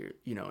early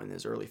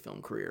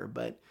film career,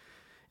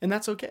 and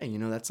that's okay. You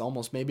know, that's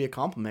almost maybe a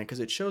compliment because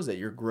it shows that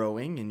you're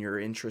growing and your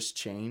interests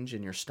change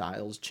and your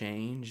styles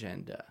change,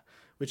 and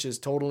which is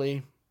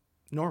totally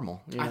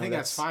normal. You know, I think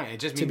that's fine. It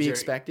just means to be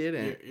expected,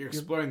 and you're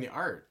exploring the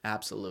art.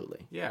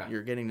 Absolutely. Yeah.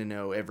 You're getting to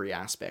know every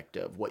aspect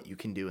of what you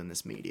can do in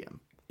this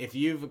medium. If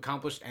you've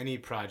accomplished any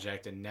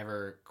project and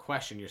never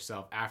question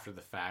yourself after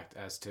the fact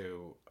as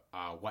to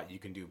what you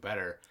can do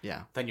better,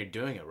 then you're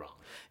doing it wrong.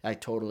 I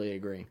totally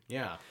agree.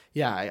 Yeah.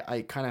 Yeah,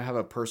 I kind of have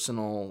a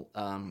personal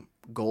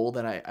goal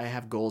that I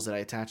have goals that I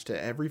attach to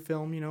every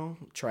film, you know,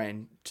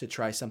 trying to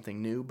try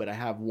something new, but I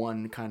have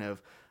one kind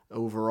of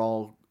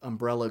overall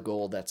umbrella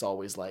goal that's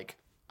always like,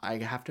 I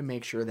have to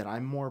make sure that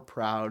I'm more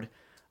proud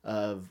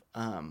of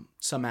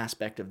some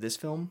aspect of this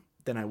film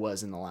than I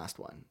was in the last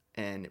one.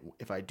 And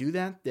if I do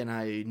that, then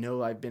I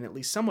know I've been at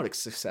least somewhat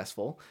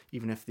successful,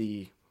 even if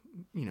a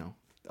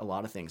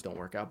lot of things don't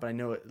work out. But I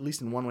know at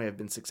least in one way I've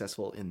been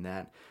successful in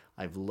that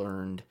I've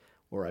learned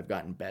or I've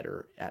gotten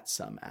better at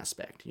some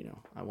aspect. You know,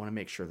 I want to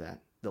make sure that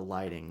the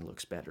lighting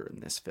looks better in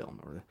this film,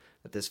 or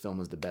that this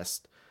film is the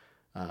best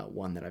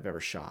one that I've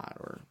ever shot,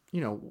 or, you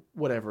know,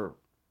 whatever.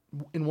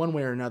 In one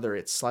way or another,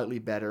 it's slightly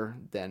better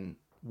than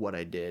what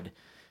I did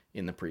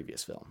in the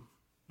previous film,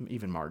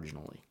 even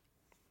marginally.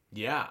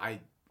 Yeah, I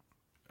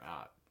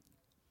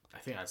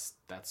think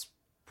that's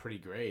pretty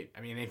great.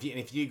 I mean,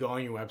 if you go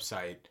on your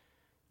website,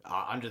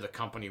 under the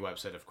company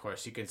website, of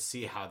course, you can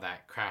see how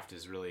that craft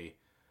is really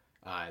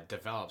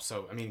developed.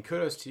 So, I mean,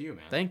 kudos to you,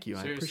 man. Thank you.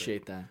 Seriously. I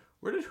appreciate that.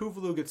 Where did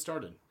Hoovaloo get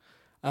started?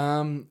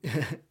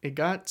 It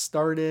got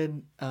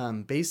started,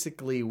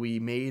 basically we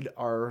made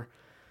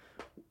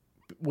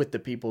with the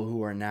people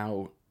who are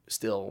now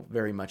still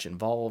very much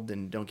involved,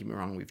 and don't get me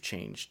wrong, we've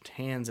changed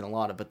hands and a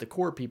lot of, but the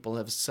core people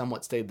have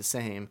somewhat stayed the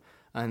same.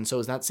 And so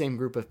as that same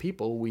group of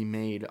people, we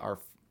made our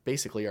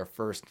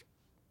first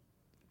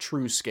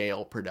true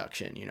scale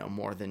production, you know,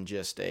 more than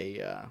just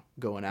a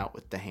going out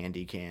with the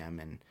handy cam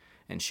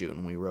and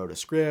shooting. We wrote a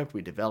script,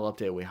 we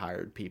developed it, we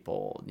hired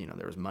people, you know,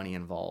 there was money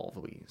involved,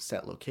 we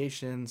set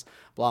locations,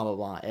 blah blah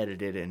blah,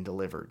 edited and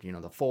delivered, you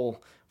know, the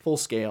full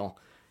scale.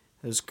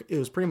 It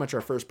was pretty much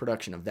our first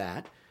production of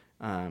that,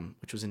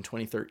 which was in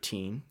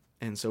 2013.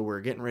 And so we're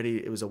getting ready.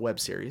 It was a web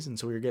series, and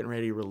so we were getting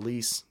ready to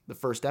release the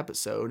first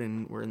episode,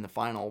 and we're in the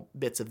final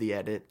bits of the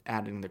edit,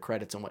 adding the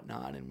credits and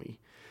whatnot. And we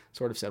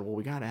sort of said, well,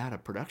 we got to add a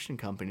production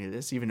company to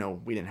this, even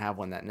though we didn't have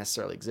one that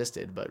necessarily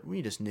existed. But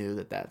we just knew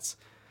that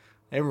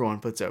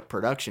everyone puts a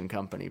production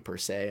company per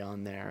se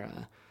on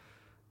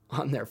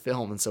their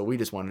film, and so we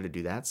just wanted to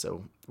do that.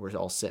 So we're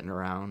all sitting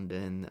around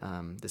in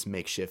this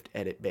makeshift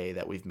edit bay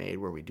that we've made,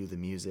 where we do the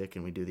music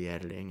and we do the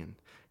editing, and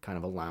kind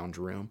of a lounge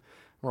room.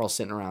 We're all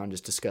sitting around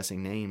just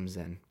discussing names,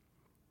 and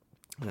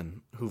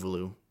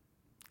Hoovaloo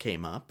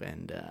came up,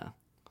 and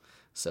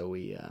so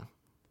we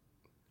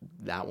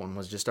that one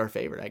was just our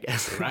favorite, I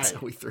guess. Right. So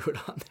we threw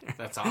it on there.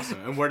 That's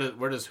awesome. And where does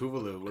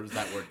Hoovaloo? Where does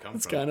that word come from?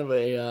 It's kind of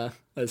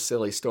a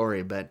silly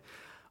story, but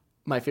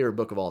my favorite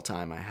book of all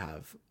time, I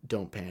have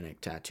 "Don't Panic"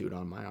 tattooed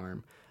on my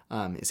arm,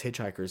 is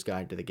Hitchhiker's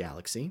Guide to the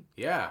Galaxy.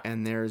 Yeah.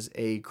 And there's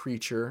a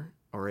creature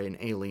or an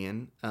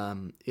alien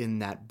in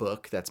that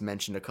book that's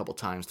mentioned a couple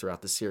times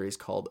throughout the series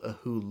called a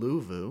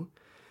Hoovaloo,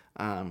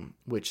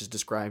 which is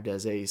described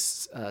as a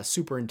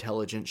super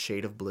intelligent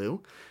shade of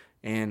blue.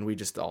 And we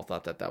just all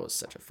thought that was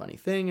such a funny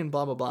thing and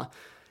blah, blah, blah.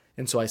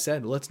 And so I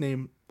said, let's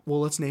name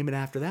it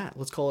after that.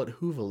 Let's call it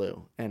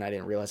Hoovaloo. And I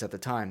didn't realize at the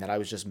time that I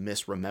was just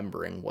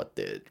misremembering what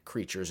the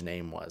creature's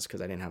name was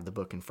because I didn't have the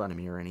book in front of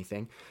me or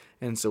anything.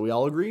 And so we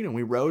all agreed and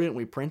we wrote it and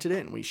we printed it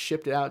and we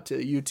shipped it out to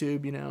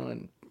YouTube,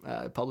 and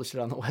published it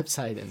on the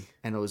website.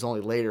 And it was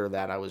only later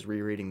that I was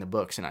rereading the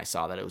books and I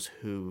saw that it was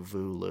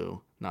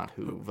Hoovaloo, not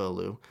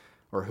Hoovaloo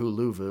or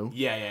Hoovaloo.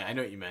 Yeah, I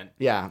know what you meant.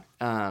 Yeah.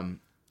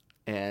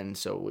 And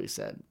so we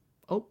said,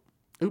 oh,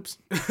 oops.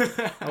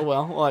 Oh,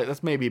 well,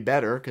 that's maybe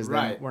better because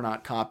then we're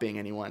not copying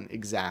anyone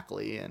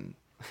exactly. And,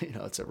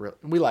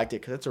 we liked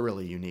it because it's a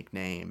really unique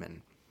name.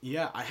 And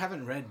yeah, I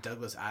haven't read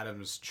Douglas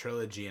Adams'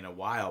 trilogy in a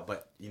while,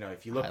 but,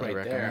 if you look highly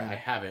right there, recommend. I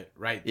have it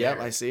right there. Yep,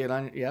 I see it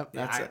on, yep.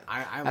 That's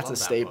I that's love a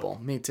staple.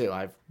 Book. Me too.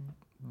 I've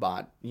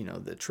bought,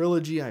 the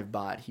trilogy.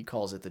 He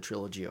calls it the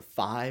trilogy of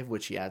 5,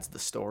 which he adds the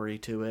story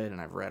to it.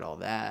 And I've read all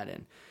that.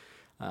 And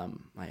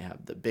I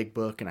have the big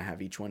book and I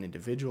have each one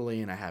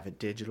individually and I have it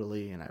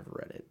digitally and I've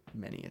read it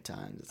many a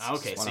time. It's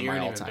okay, so you're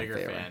an even bigger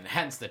fan.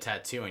 Hence the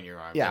tattoo on your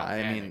arm. Yeah,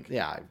 I'm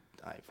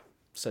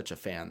such a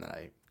fan that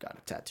I got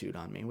it tattooed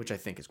on me, which I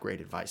think is great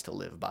advice to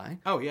live by.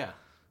 Oh, yeah.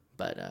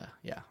 But,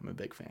 I'm a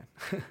big fan.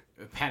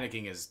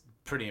 Panicking is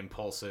pretty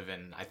impulsive,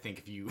 and I think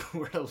if you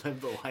were to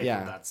live the life of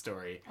that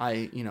story.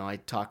 I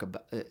talk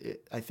about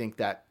it. I think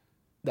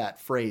that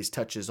phrase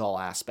touches all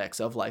aspects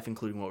of life,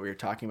 including what we were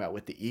talking about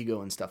with the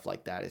ego and stuff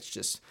like that. It's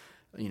just,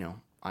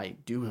 I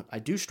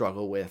do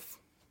struggle with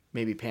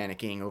maybe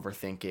panicking,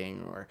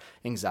 overthinking, or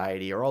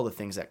anxiety, or all the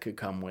things that could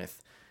come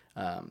with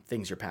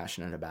things you're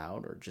passionate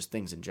about, or just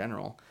things in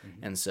general.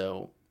 Mm-hmm. And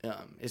so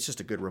it's just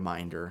a good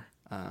reminder.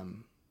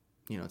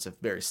 It's a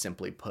very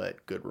simply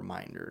put good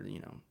reminder.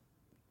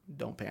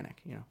 Don't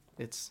panic.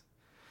 It's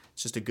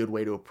just a good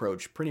way to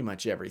approach pretty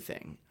much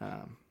everything.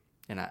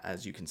 And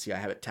as you can see, I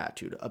have it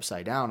tattooed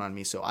upside down on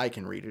me so I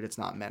can read it. It's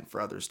not meant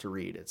for others to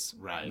read. It's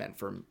meant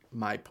for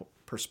my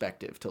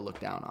perspective to look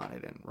down on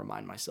it and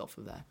remind myself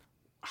of that.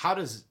 How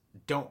does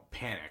 "Don't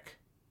Panic,"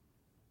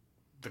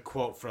 the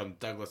quote from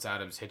Douglas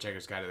Adams'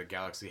 Hitchhiker's Guide to the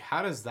Galaxy,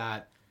 how does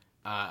that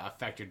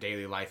affect your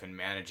daily life in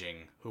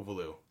managing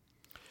Hoovaloo?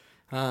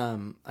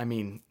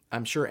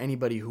 I'm sure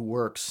anybody who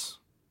works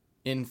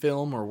in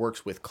film or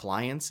works with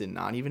clients and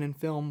not even in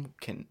film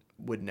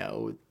would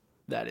know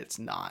that it's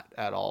not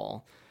at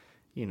all,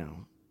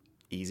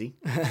 easy.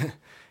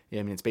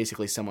 It's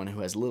basically someone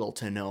who has little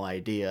to no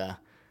idea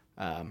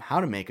how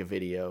to make a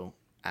video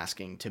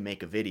asking to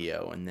make a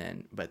video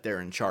but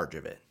they're in charge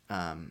of it.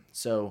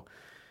 So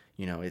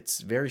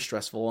it's very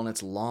stressful and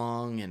it's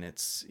long and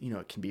it's,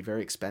 it can be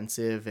very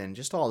expensive and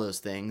just all those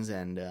things.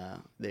 And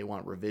they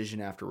want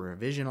revision after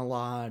revision a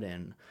lot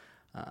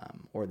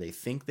or they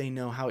think they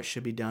know how it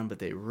should be done, but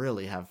they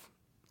really have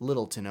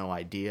little to no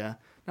idea.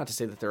 Not to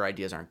say that their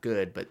ideas aren't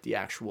good, but the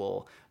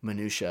actual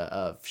minutia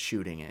of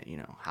shooting it,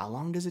 how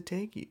long does it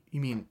take? You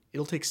mean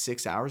it'll take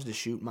 6 hours to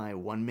shoot my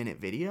 1-minute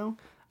video?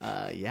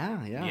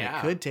 Yeah,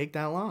 it could take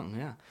that long.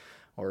 Yeah.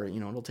 Or,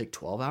 it'll take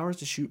 12 hours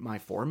to shoot my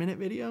 4-minute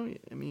video.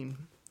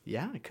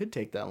 Yeah, it could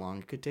take that long.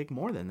 It could take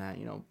more than that,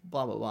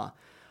 blah, blah, blah.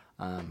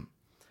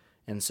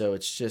 And so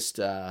it's just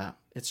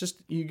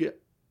you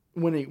get,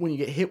 when you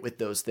get hit with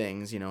those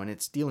things, and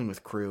it's dealing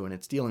with crew and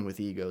it's dealing with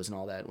egos and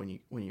all that, when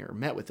you're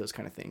met with those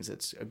kind of things,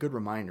 it's a good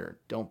reminder,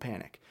 don't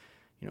panic.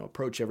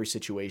 Approach every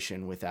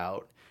situation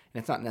without,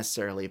 and it's not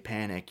necessarily a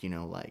panic,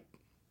 like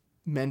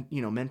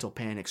mental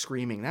panic,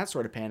 screaming, that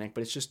sort of panic,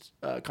 but it's just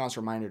a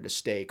constant reminder to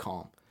stay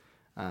calm.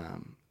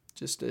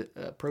 Just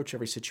approach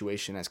every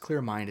situation as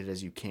clear-minded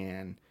as you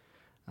can,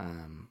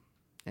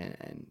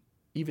 and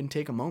even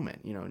take a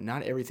moment.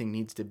 Not everything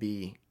needs to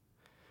be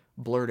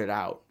blurted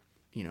out.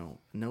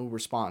 No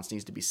response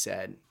needs to be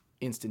said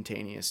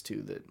instantaneous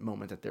to the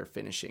moment that they're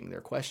finishing their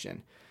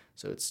question.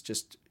 So it's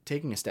just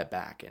taking a step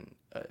back and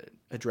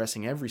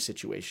addressing every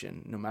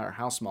situation, no matter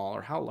how small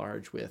or how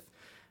large, with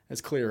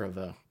as clear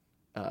of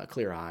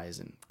clear eyes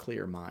and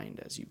clear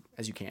mind as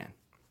you can.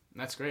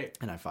 That's great.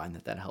 And I find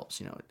that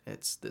helps.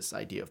 It's this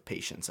idea of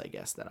patience, I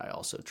guess, that I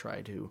also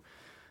try to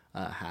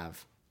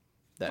have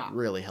that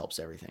really helps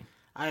everything.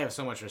 I have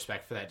so much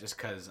respect for that just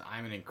because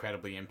I'm an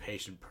incredibly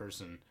impatient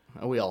person.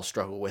 We all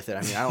struggle with it.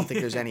 I don't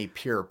think there's any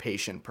pure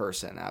patient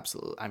person.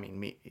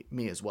 Absolutely.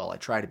 Me as well. I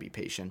try to be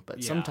patient,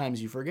 but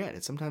sometimes you forget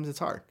it. Sometimes it's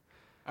hard.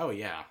 Oh,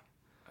 yeah.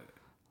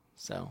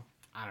 So.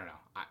 I don't know.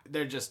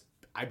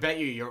 I bet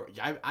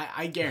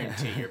I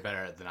guarantee you're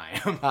better than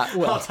I am.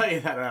 Well, I'll tell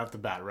you that right off the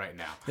bat right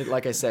now.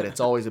 Like I said,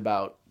 it's always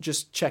about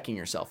just checking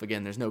yourself.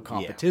 Again, there's no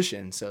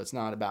competition, so it's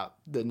not about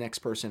the next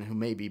person who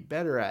may be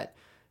better at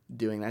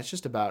doing that. It's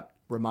just about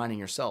reminding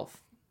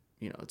yourself.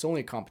 It's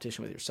only a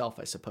competition with yourself,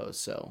 I suppose.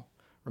 So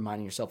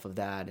reminding yourself of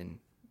that and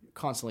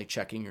constantly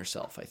checking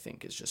yourself, I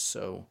think, is just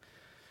so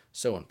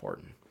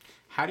important.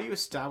 How do you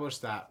establish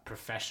that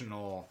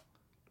professional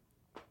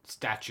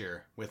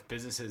stature with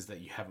businesses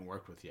that you haven't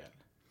worked with yet?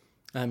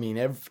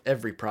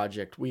 Every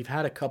project, we've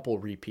had a couple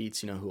repeats,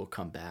 who will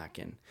come back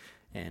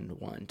and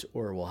want,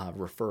 or we'll have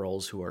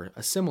referrals who are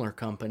a similar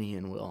company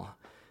and we'll,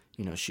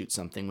 shoot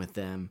something with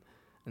them.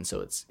 And so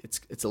it's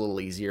a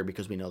little easier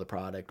because we know the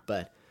product.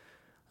 But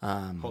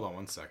Hold on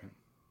 1 second.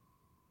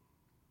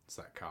 It's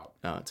that cop.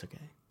 Oh, it's okay.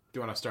 Do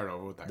you want to start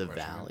over with that The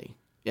question? Valley.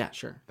 Yeah,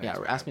 sure. Thanks,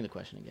 yeah, ask me the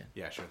question again.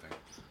 Yeah, sure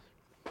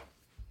thing.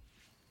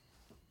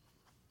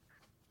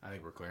 I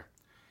think we're clear.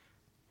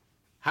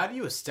 How do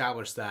you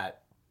establish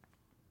that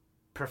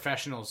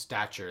professional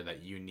stature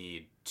that you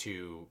need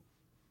to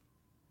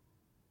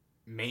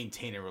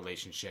maintain a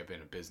relationship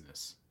in a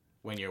business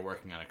when you're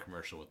working on a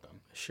commercial with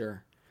them?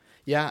 Sure.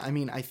 Yeah, I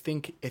mean, I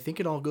think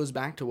it all goes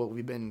back to what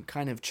we've been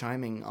kind of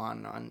chiming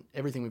on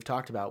everything we've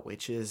talked about,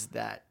 which is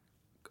that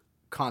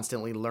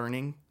constantly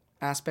learning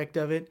aspect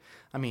of it.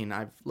 I mean,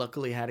 I've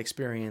luckily had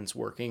experience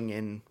working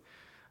in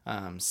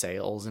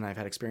sales, and I've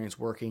had experience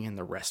working in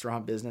the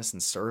restaurant business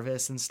and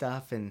service and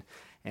stuff,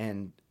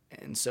 and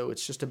so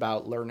it's just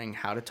about learning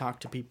how to talk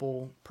to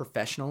people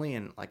professionally.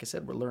 And like I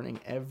said, we're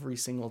learning every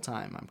single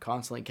time. I'm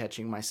constantly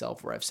catching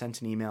myself where I've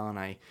sent an email and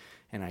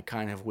I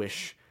kind of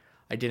wish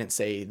I didn't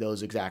say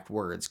those exact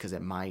words because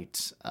it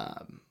might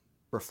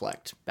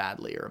reflect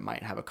badly, or it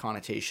might have a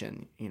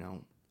connotation,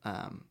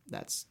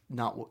 that's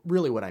not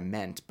really what I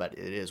meant, but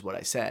it is what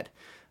I said.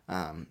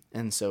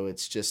 And so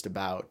it's just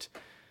about,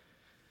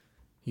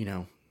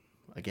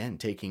 again,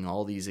 taking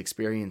all these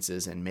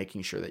experiences and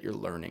making sure that you're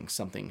learning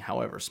something,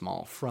 however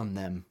small, from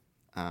them,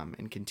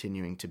 and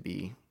continuing to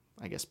be,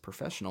 I guess,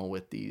 professional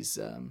with these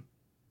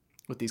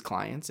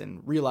clients,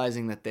 and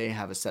realizing that they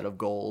have a set of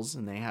goals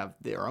and they have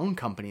their own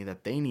company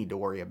that they need to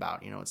worry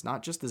about. It's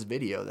not just this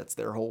video that's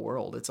their whole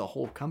world. It's a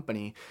whole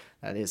company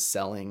that is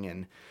selling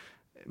and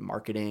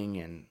marketing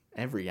and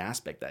every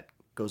aspect that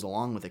goes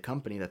along with a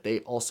company that they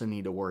also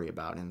need to worry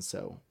about. And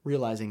so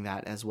realizing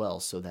that as well,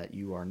 so that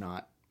you are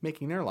not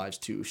making their lives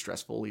too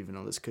stressful, even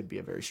though this could be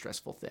a very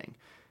stressful thing,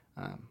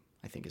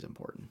 I think is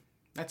important.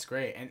 That's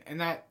great. And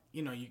that,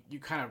 you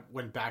kind of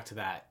went back to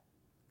that,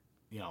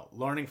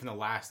 learning from the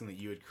last thing that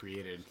you had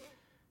created.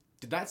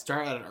 Did that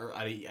start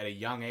at a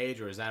young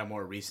age, or is that a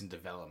more recent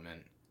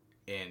development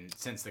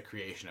since the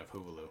creation of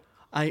Hoovaloo?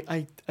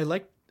 I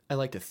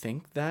like to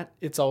think that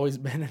it's always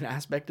been an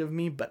aspect of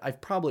me, but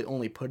I've probably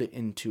only put it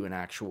into an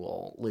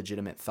actual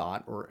legitimate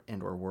thought or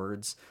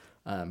words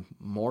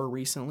more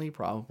recently,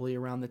 probably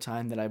around the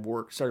time that I've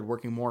started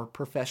working more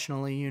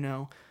professionally,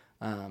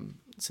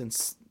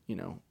 since,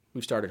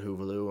 we've started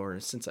Hoovaloo, or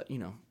since,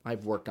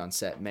 I've worked on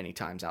set many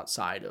times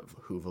outside of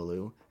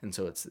Hoovaloo. And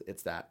so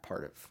it's that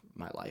part of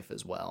my life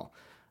as well.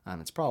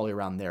 It's probably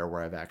around there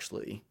where I've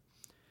actually,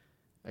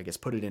 I guess,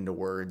 put it into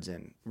words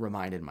and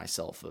reminded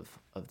myself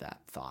of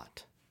that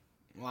thought.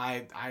 Well,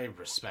 I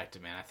respect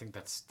it, man. I think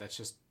it's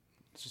just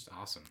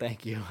awesome.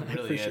 Thank you. It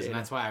really is, and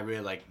that's why I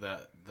really like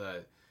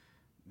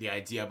the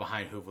idea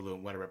behind Hoovaloo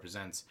and what it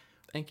represents.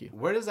 Thank you.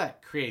 Where does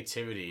that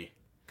creativity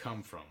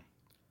come from?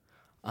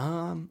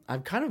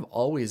 I've kind of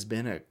always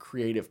been a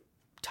creative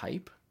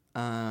type.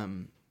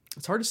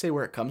 It's hard to say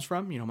where it comes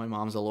from. My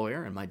mom's a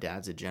lawyer and my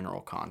dad's a general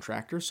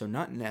contractor, so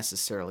not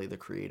necessarily the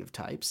creative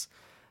types.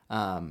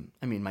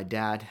 My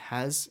dad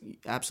has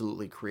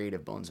absolutely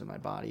creative bones in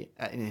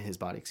his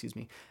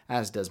body,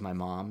 as does my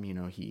mom.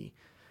 He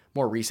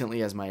more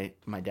recently, as my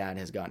dad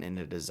has gotten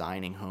into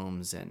designing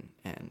homes and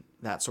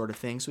that sort of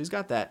thing. So he's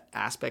got that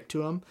aspect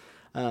to him.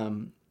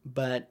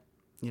 But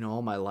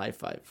all my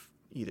life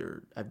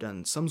I've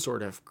done some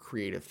sort of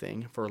creative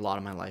thing. For a lot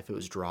of my life, it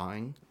was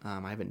drawing.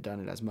 I haven't done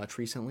it as much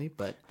recently,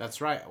 but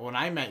that's right. When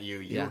I met you,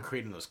 you were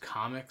creating those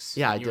comics.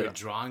 Yeah, you were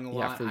drawing a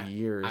lot. Yeah, for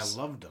years.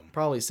 I loved them.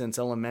 Probably since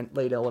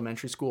late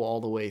elementary school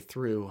all the way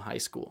through high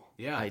school.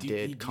 Yeah, I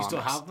did comics. Do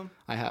you still have them?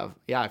 I have.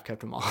 Yeah, I've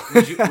kept them all.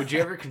 Would you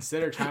ever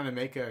consider trying to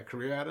make a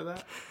career out of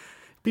that?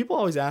 People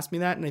always ask me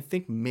that, and I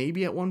think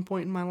maybe at one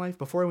point in my life,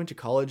 before I went to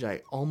college,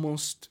 I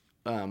almost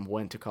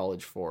went to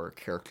college for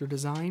character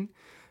design,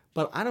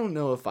 but I don't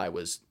know if I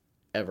was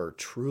ever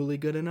truly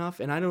good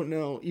enough. And I don't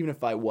know, even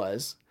if I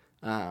was,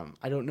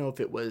 I don't know if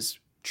it was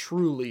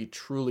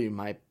truly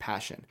my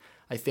passion.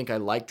 I think I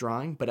liked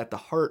drawing, but at the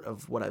heart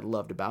of what I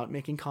loved about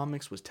making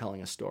comics was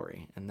telling a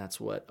story. And that's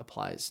what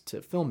applies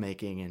to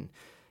filmmaking.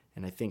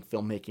 And I think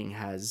filmmaking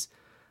has,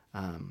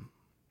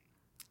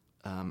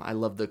 I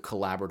love the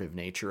collaborative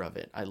nature of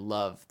it. I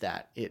love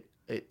that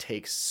it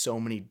takes so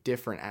many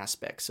different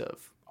aspects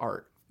of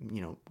art,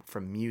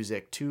 from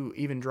music to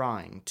even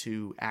drawing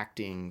to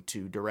acting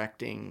to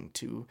directing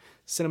to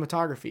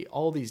cinematography,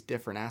 all these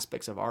different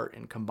aspects of art,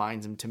 and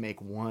combines them to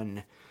make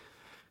one,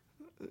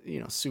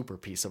 super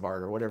piece of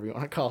art, or whatever you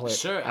want to call it.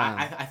 Sure.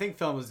 I think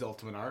film is the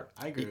ultimate art.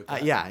 I agree with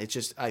that. Yeah.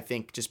 I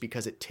think just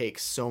because it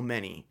takes so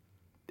many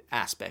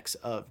aspects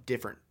of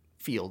different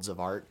fields of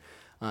art,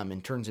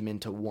 and turns them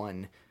into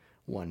one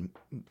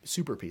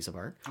super piece of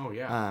art. Oh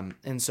yeah.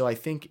 And so I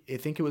think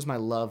it was my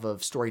love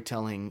of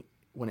storytelling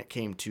when it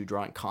came to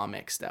drawing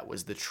comics that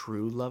was the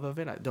true love of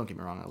it. Don't get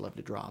me wrong, I love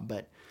to draw,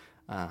 but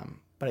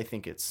I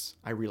think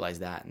I realized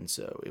that, and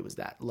so it was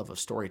that love of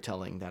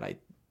storytelling that I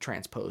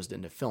transposed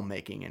into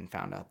filmmaking, and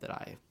found out that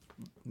I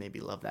maybe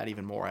love that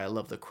even more. I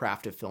love the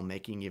craft of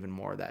filmmaking even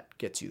more, that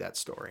gets you that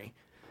story,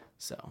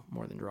 so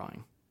more than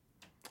drawing.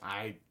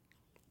 I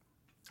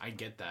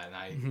get that,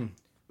 and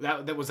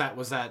that was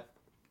that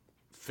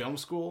film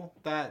school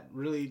that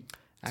really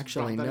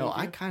Actually, no.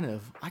 I kind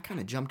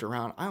of jumped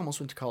around. I almost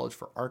went to college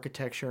for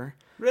architecture.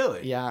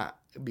 Really? Yeah,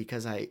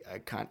 because I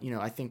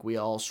think we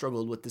all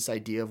struggled with this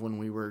idea of when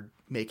we were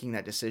making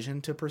that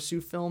decision to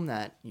pursue film,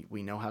 that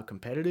we know how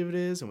competitive it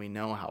is and we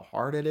know how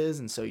hard it is,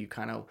 and so you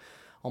kind of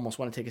almost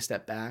want to take a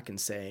step back and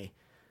say,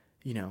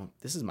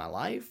 this is my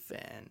life,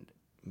 and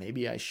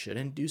maybe I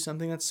shouldn't do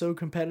something that's so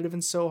competitive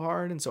and so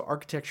hard. And so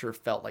architecture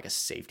felt like a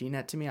safety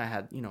net to me. I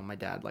had, my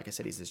dad, like I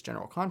said, he's this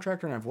general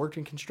contractor, and I've worked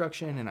in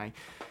construction,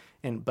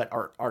 but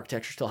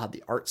architecture still had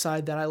the art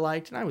side that I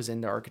liked, and I was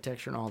into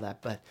architecture and all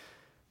that, but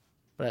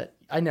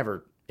it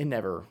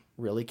never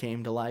really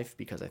came to life,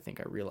 because I think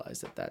I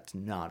realized that that's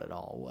not at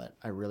all what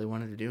I really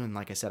wanted to do. And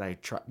like I said,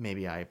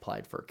 maybe I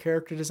applied for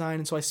character design,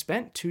 and so I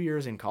spent 2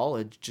 years in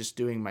college just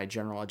doing my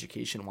general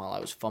education while I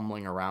was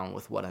fumbling around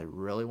with what I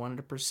really wanted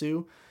to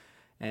pursue.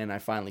 And I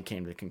finally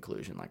came to the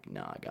conclusion, like,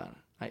 no,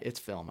 it's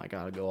film. I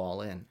got to go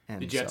all in.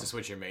 And did you have to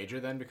switch your major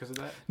then because of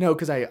that? No,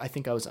 because I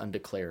think I was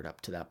undeclared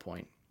up to that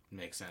point.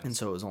 Makes sense. And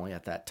so it was only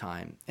at that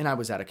time. And I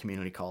was at a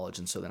community college,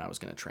 and so then I was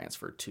going to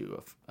transfer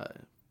to a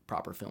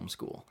proper film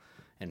school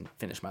and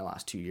finish my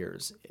last 2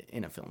 years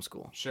in a film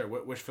school. Sure.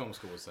 Which film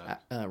school was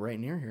that? Right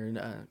near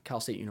here, Cal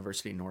State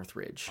University,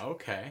 Northridge.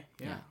 Okay.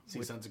 Yeah.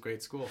 Sounds a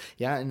great school.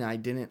 Yeah, and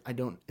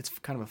it's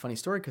kind of a funny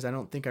story, because I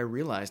don't think I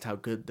realized how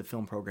good the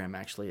film program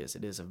actually is.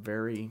 It is a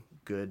very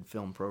good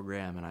film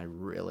program, and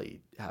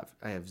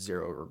I have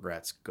zero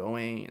regrets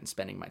going and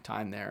spending my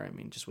time there. I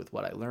mean, just with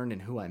what I learned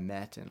and who I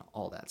met and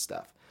all that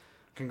stuff.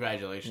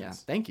 Congratulations. Yeah,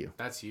 thank you.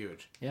 That's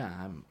huge. Yeah,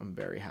 I'm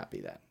very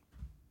happy that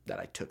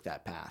I took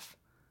that path.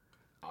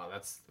 Oh,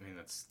 that's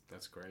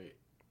great.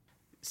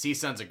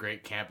 CSUN's a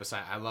great campus.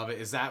 I love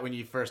it. Is that when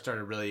you first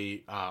started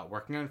really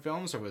working on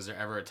films, or was there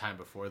ever a time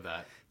before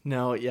that?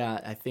 No, yeah,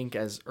 I think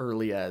as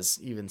early as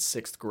even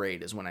 6th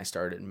grade is when I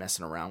started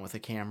messing around with a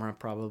camera,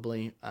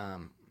 probably. I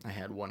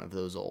had one of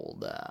those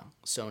old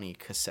Sony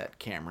cassette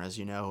cameras,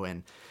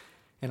 and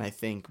I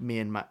think me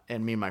and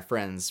my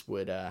friends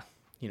would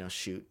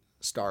shoot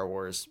Star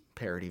Wars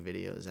parody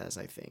videos, as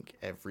I think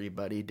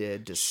everybody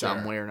did, to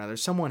some way or another.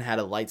 Someone had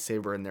a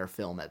lightsaber in their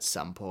film at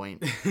some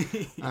point.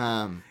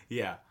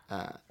 Yeah.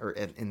 Or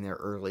in their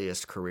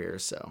earliest career,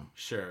 so.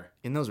 Sure.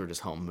 And those were just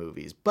home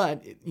movies.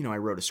 But, I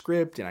wrote a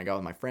script, and I got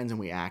with my friends, and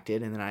we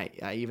acted, and then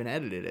I even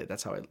edited it.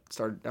 That's how I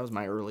started. That was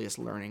my earliest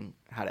learning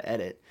how to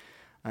edit.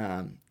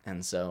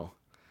 And so,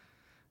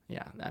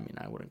 yeah, I mean,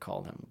 I wouldn't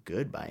call them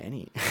good by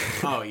any.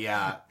 Oh,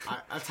 yeah.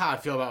 That's how I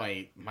feel about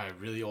my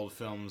really old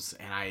films,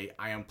 and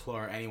I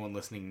implore anyone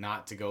listening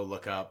not to go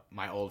look up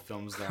my old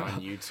films. They're on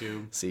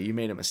YouTube. See, you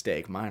made a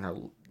mistake. Mine are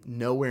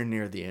nowhere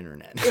near the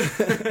internet.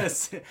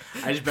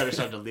 I just better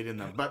start deleting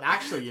them. But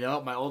actually,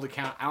 my old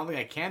account, I don't think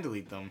I can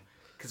delete them,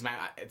 because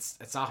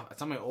it's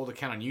on my old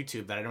account on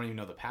YouTube that I don't even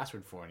know the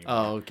password for anymore.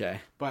 Oh, okay.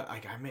 But I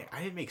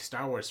didn't make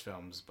Star Wars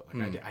films, but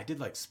I did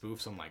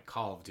spoofs on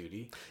Call of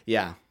Duty.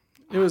 Yeah.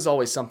 It was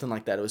always something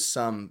like that. It was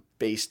some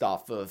based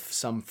off of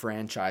some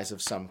franchise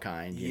of some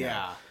kind. You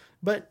know?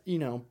 But,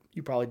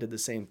 you probably did the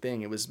same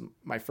thing. It was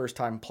my first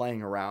time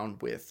playing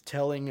around with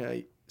telling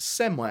a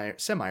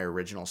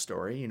semi-original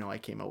story. I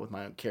came up with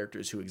my own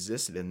characters who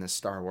existed in this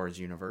Star Wars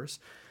universe.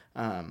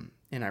 And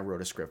I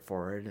wrote a script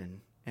for it,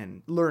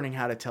 and learning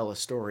how to tell a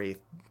story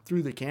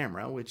through the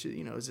camera, which,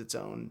 is its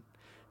own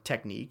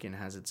technique and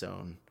has its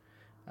own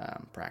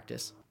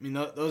practice. I mean,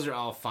 those are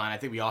all fun. I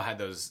think we all had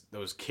those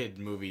kid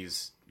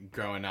movies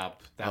growing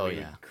up that we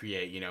would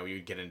create. We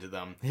would get into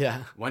them.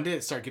 Yeah. When did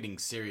it start getting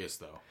serious,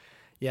 though?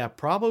 Yeah,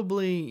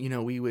 probably,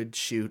 we would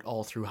shoot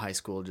all through high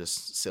school,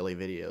 just silly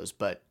videos.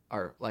 But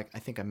I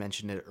think I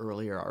mentioned it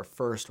earlier, our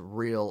first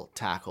real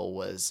tackle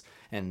was,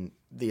 and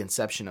the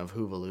inception of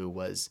Hoovaloo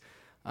was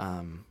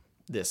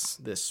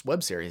this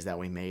web series that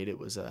we made. It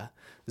was a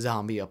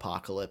zombie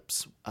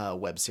apocalypse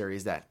web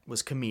series that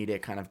was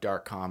comedic, kind of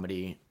dark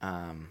comedy.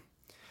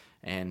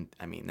 And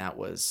I mean, that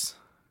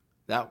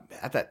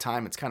at that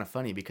time, it's kind of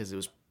funny because it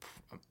was,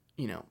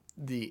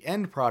 the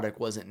end product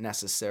wasn't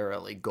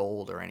necessarily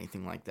gold or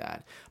anything like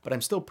that, but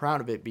I'm still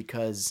proud of it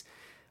because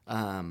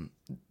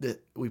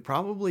we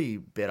probably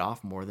bit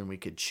off more than we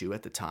could chew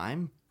at the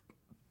time,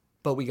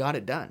 but we got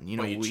it done.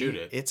 You chewed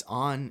it. It's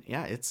on,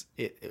 it's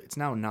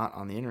now not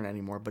on the internet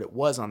anymore, but it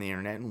was on the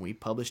internet, and we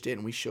published it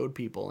and we showed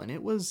people, and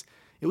it was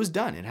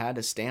done. It had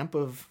a stamp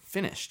of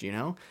finished,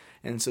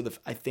 and so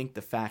I think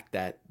the fact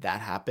that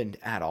happened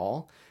at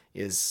all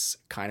is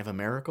kind of a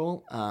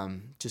miracle,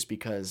 just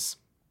because,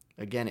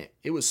 again,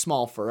 it was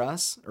small for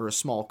us, or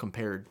small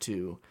compared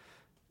to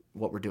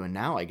what we're doing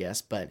now, I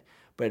guess, but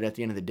at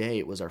the end of the day,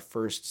 it was our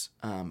first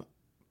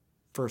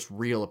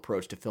real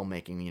approach to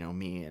filmmaking.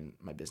 Me and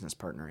my business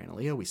partner,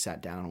 Analia, we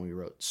sat down and we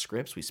wrote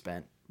scripts. We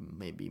spent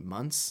maybe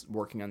months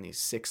working on these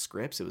 6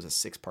 scripts. It was a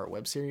 6-part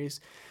web series.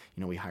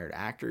 We hired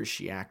actors.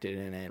 She acted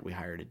in it. We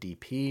hired a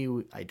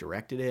DP. I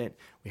directed it.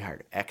 We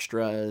hired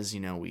extras.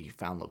 We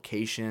found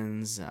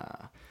locations.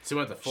 So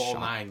what, the full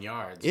 9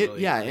 yards?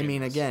 I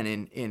mean, again,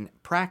 in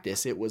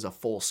practice, it was a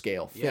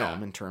full-scale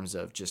film in terms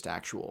of just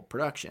actual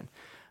production.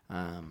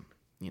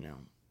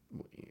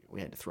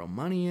 we had to throw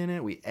money in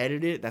it. We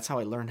edited it. That's how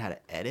I learned how to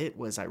edit,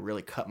 was I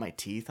really cut my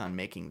teeth on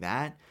making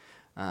that.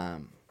 I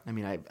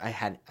mean, I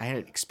had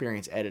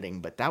experience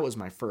editing, but that was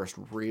my first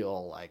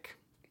real, like,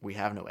 we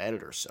have no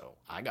editor, so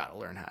I got to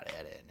learn how to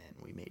edit. And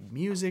we made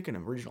music, an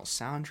original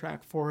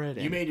soundtrack for it.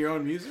 And you made your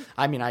own music?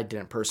 I mean, I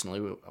didn't personally.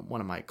 One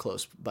of my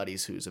close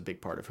buddies who's a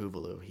big part of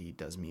Hoovaloo, he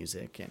does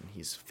music, and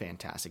he's a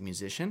fantastic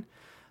musician.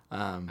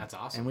 That's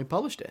awesome. And we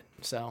published it.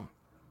 So,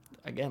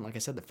 again, like I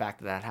said, the fact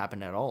that that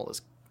happened at all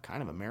is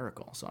kind of a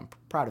miracle. So I'm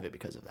proud of it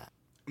because of that.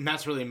 And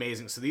that's really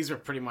amazing. So these are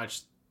pretty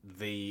much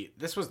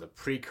this was the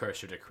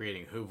precursor to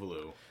creating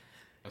Hoovaloo.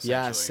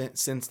 Yeah,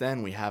 since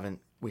then we haven't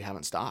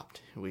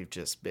stopped. We've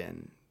just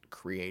been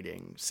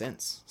creating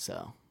since.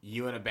 So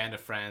you and a band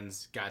of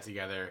friends got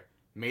together,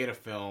 made a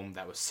film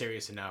that was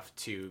serious enough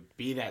to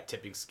be that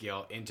tipping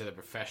scale into the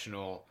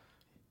professional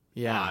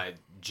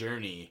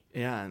journey.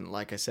 Yeah, and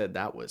like I said,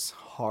 that was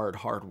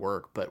hard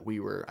work, but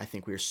I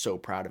think we were so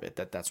proud of it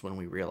that's when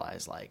we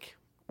realized, like,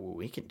 well,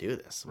 we can do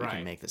this. We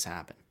can make this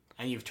happen.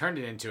 And you've turned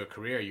it into a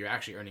career. You're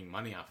actually earning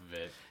money off of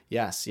it.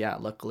 Yes, yeah.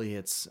 Luckily,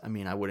 I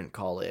wouldn't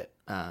call it,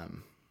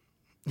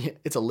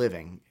 it's a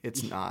living.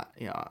 It's not,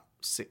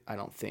 I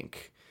don't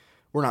think,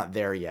 we're not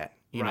there yet,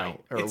 you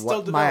know, or it's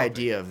what still my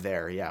idea of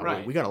there. Yeah,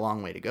 right. we got a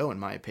long way to go, in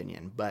my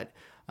opinion. But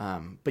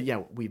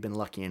yeah, we've been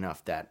lucky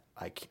enough that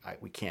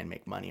we can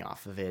make money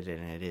off of it,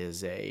 and it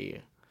is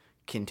a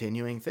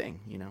continuing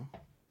thing, you know.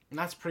 And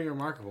that's pretty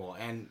remarkable.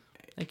 And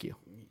thank you.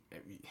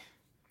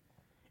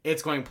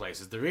 It's going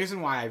places. The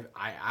reason why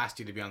I asked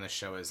you to be on this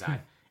show is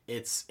that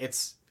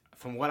it's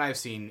from what I've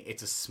seen,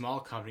 it's a small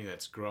company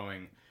that's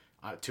growing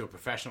to a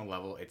professional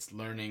level. It's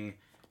learning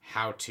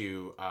how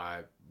to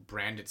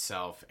brand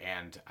itself,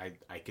 and I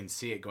can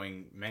see it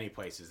going many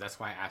places. That's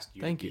why I asked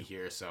you to be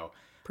here. So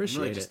appreciate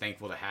I'm really just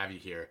thankful to have you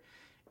here.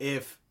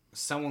 If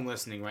someone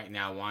listening right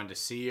now wanted to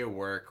see your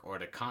work or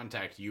to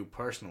contact you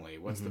personally,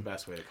 what's the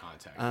best way to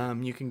contact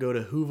you? You can go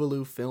to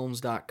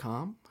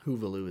hoovaloo.com.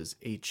 Hoovaloo is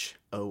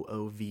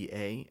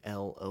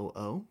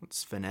HOOVALOO.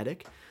 It's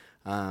phonetic.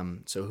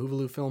 So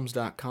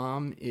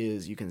hoovaloo.com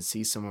is, you can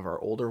see some of our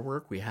older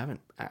work. I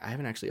haven't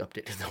actually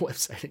updated the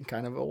website in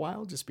kind of a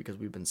while, just because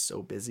we've been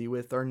so busy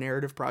with our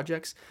narrative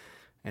projects,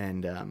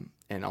 and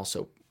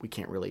also we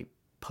can't really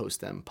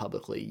post them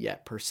publicly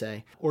yet per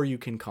se. Or you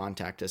can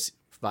contact us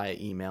via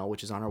email,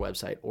 which is on our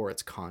website, or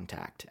it's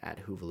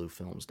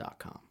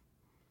contact@hoovaloo.com.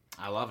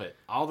 I love it.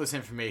 All this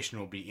information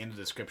will be in the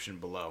description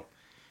below.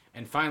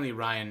 And finally,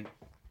 Ryan,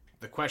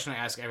 the question I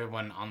ask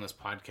everyone on this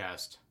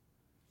podcast: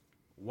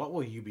 what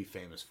will you be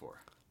famous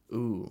for?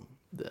 Ooh,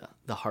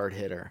 the hard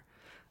hitter.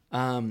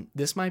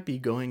 This might be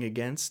going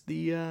against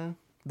the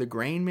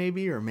grain,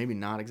 maybe, or maybe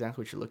not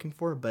exactly what you're looking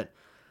for. But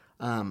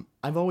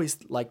I've always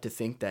liked to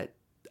think that,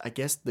 I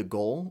guess, the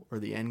goal or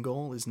the end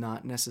goal is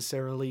not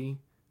necessarily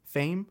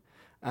fame.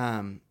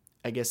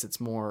 I guess it's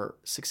more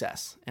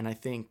success. And I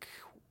think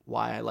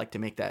why I like to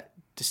make that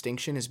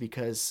distinction is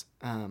because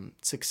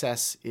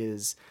success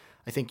is,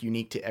 I think,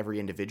 unique to every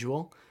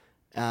individual.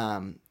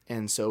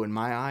 And so in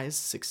my eyes,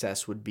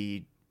 success would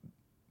be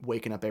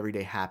waking up every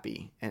day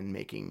happy and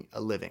making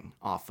a living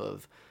off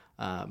of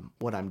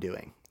what I'm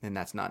doing. And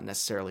that's not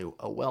necessarily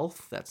a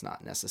wealth. That's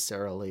not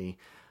necessarily,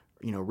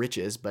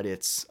 riches, but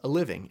it's a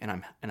living,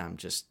 and I'm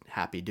just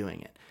happy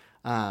doing it.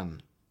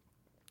 And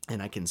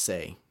I can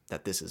say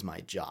that this is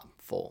my job,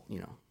 full,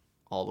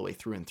 all the way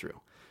through and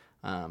through.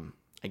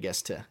 I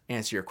guess to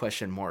answer your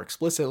question more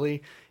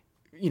explicitly,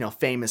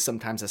 fame is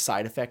sometimes a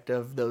side effect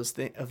of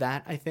of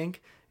that, I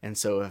think. And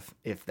so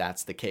if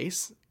that's the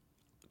case,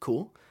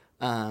 cool.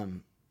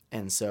 And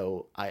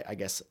so I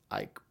guess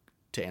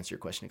to answer your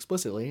question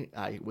explicitly,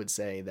 I would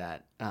say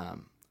that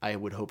I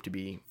would hope to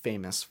be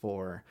famous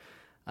for,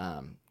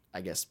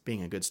 I guess,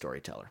 being a good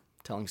storyteller,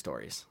 telling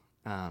stories.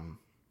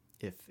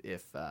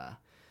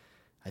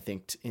 I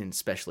think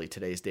especially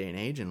today's day and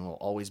age, and will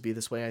always be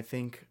this way, I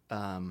think,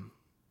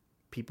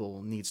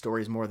 people need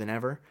stories more than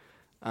ever.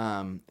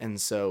 And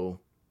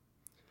so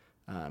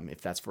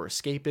if that's for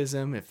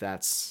escapism, if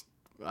that's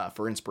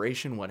for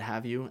inspiration, what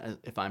have you,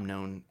 if I'm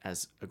known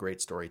as a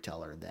great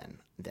storyteller,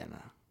 then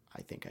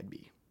I think I'd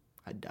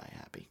die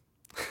happy.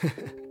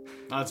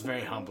 That's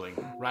very humbling.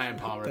 Ryan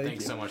Palmer,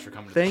 thanks so much for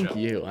coming to the show. Thank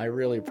you. I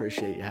really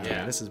appreciate you having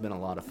me. This has been a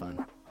lot of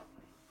fun.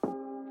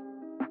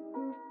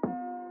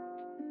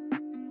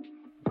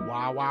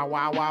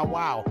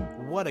 Wow.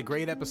 What a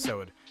great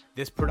episode.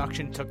 This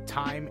production took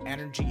time,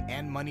 energy,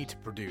 and money to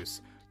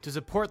produce. To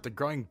support the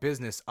growing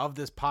business of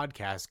this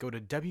podcast, go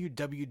to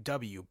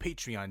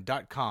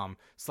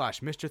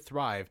www.patreon.com/Mr.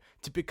 Thrive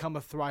to become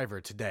a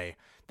Thriver today.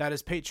 That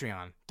is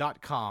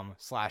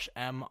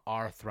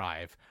patreon.com/MR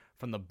Thrive.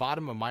 From the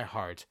bottom of my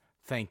heart,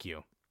 thank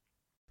you.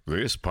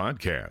 This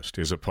podcast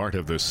is a part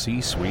of the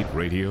C-Suite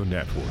Radio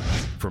Network.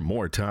 For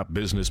more top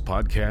business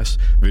podcasts,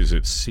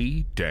 visit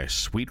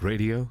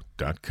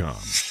c-suiteradio.com.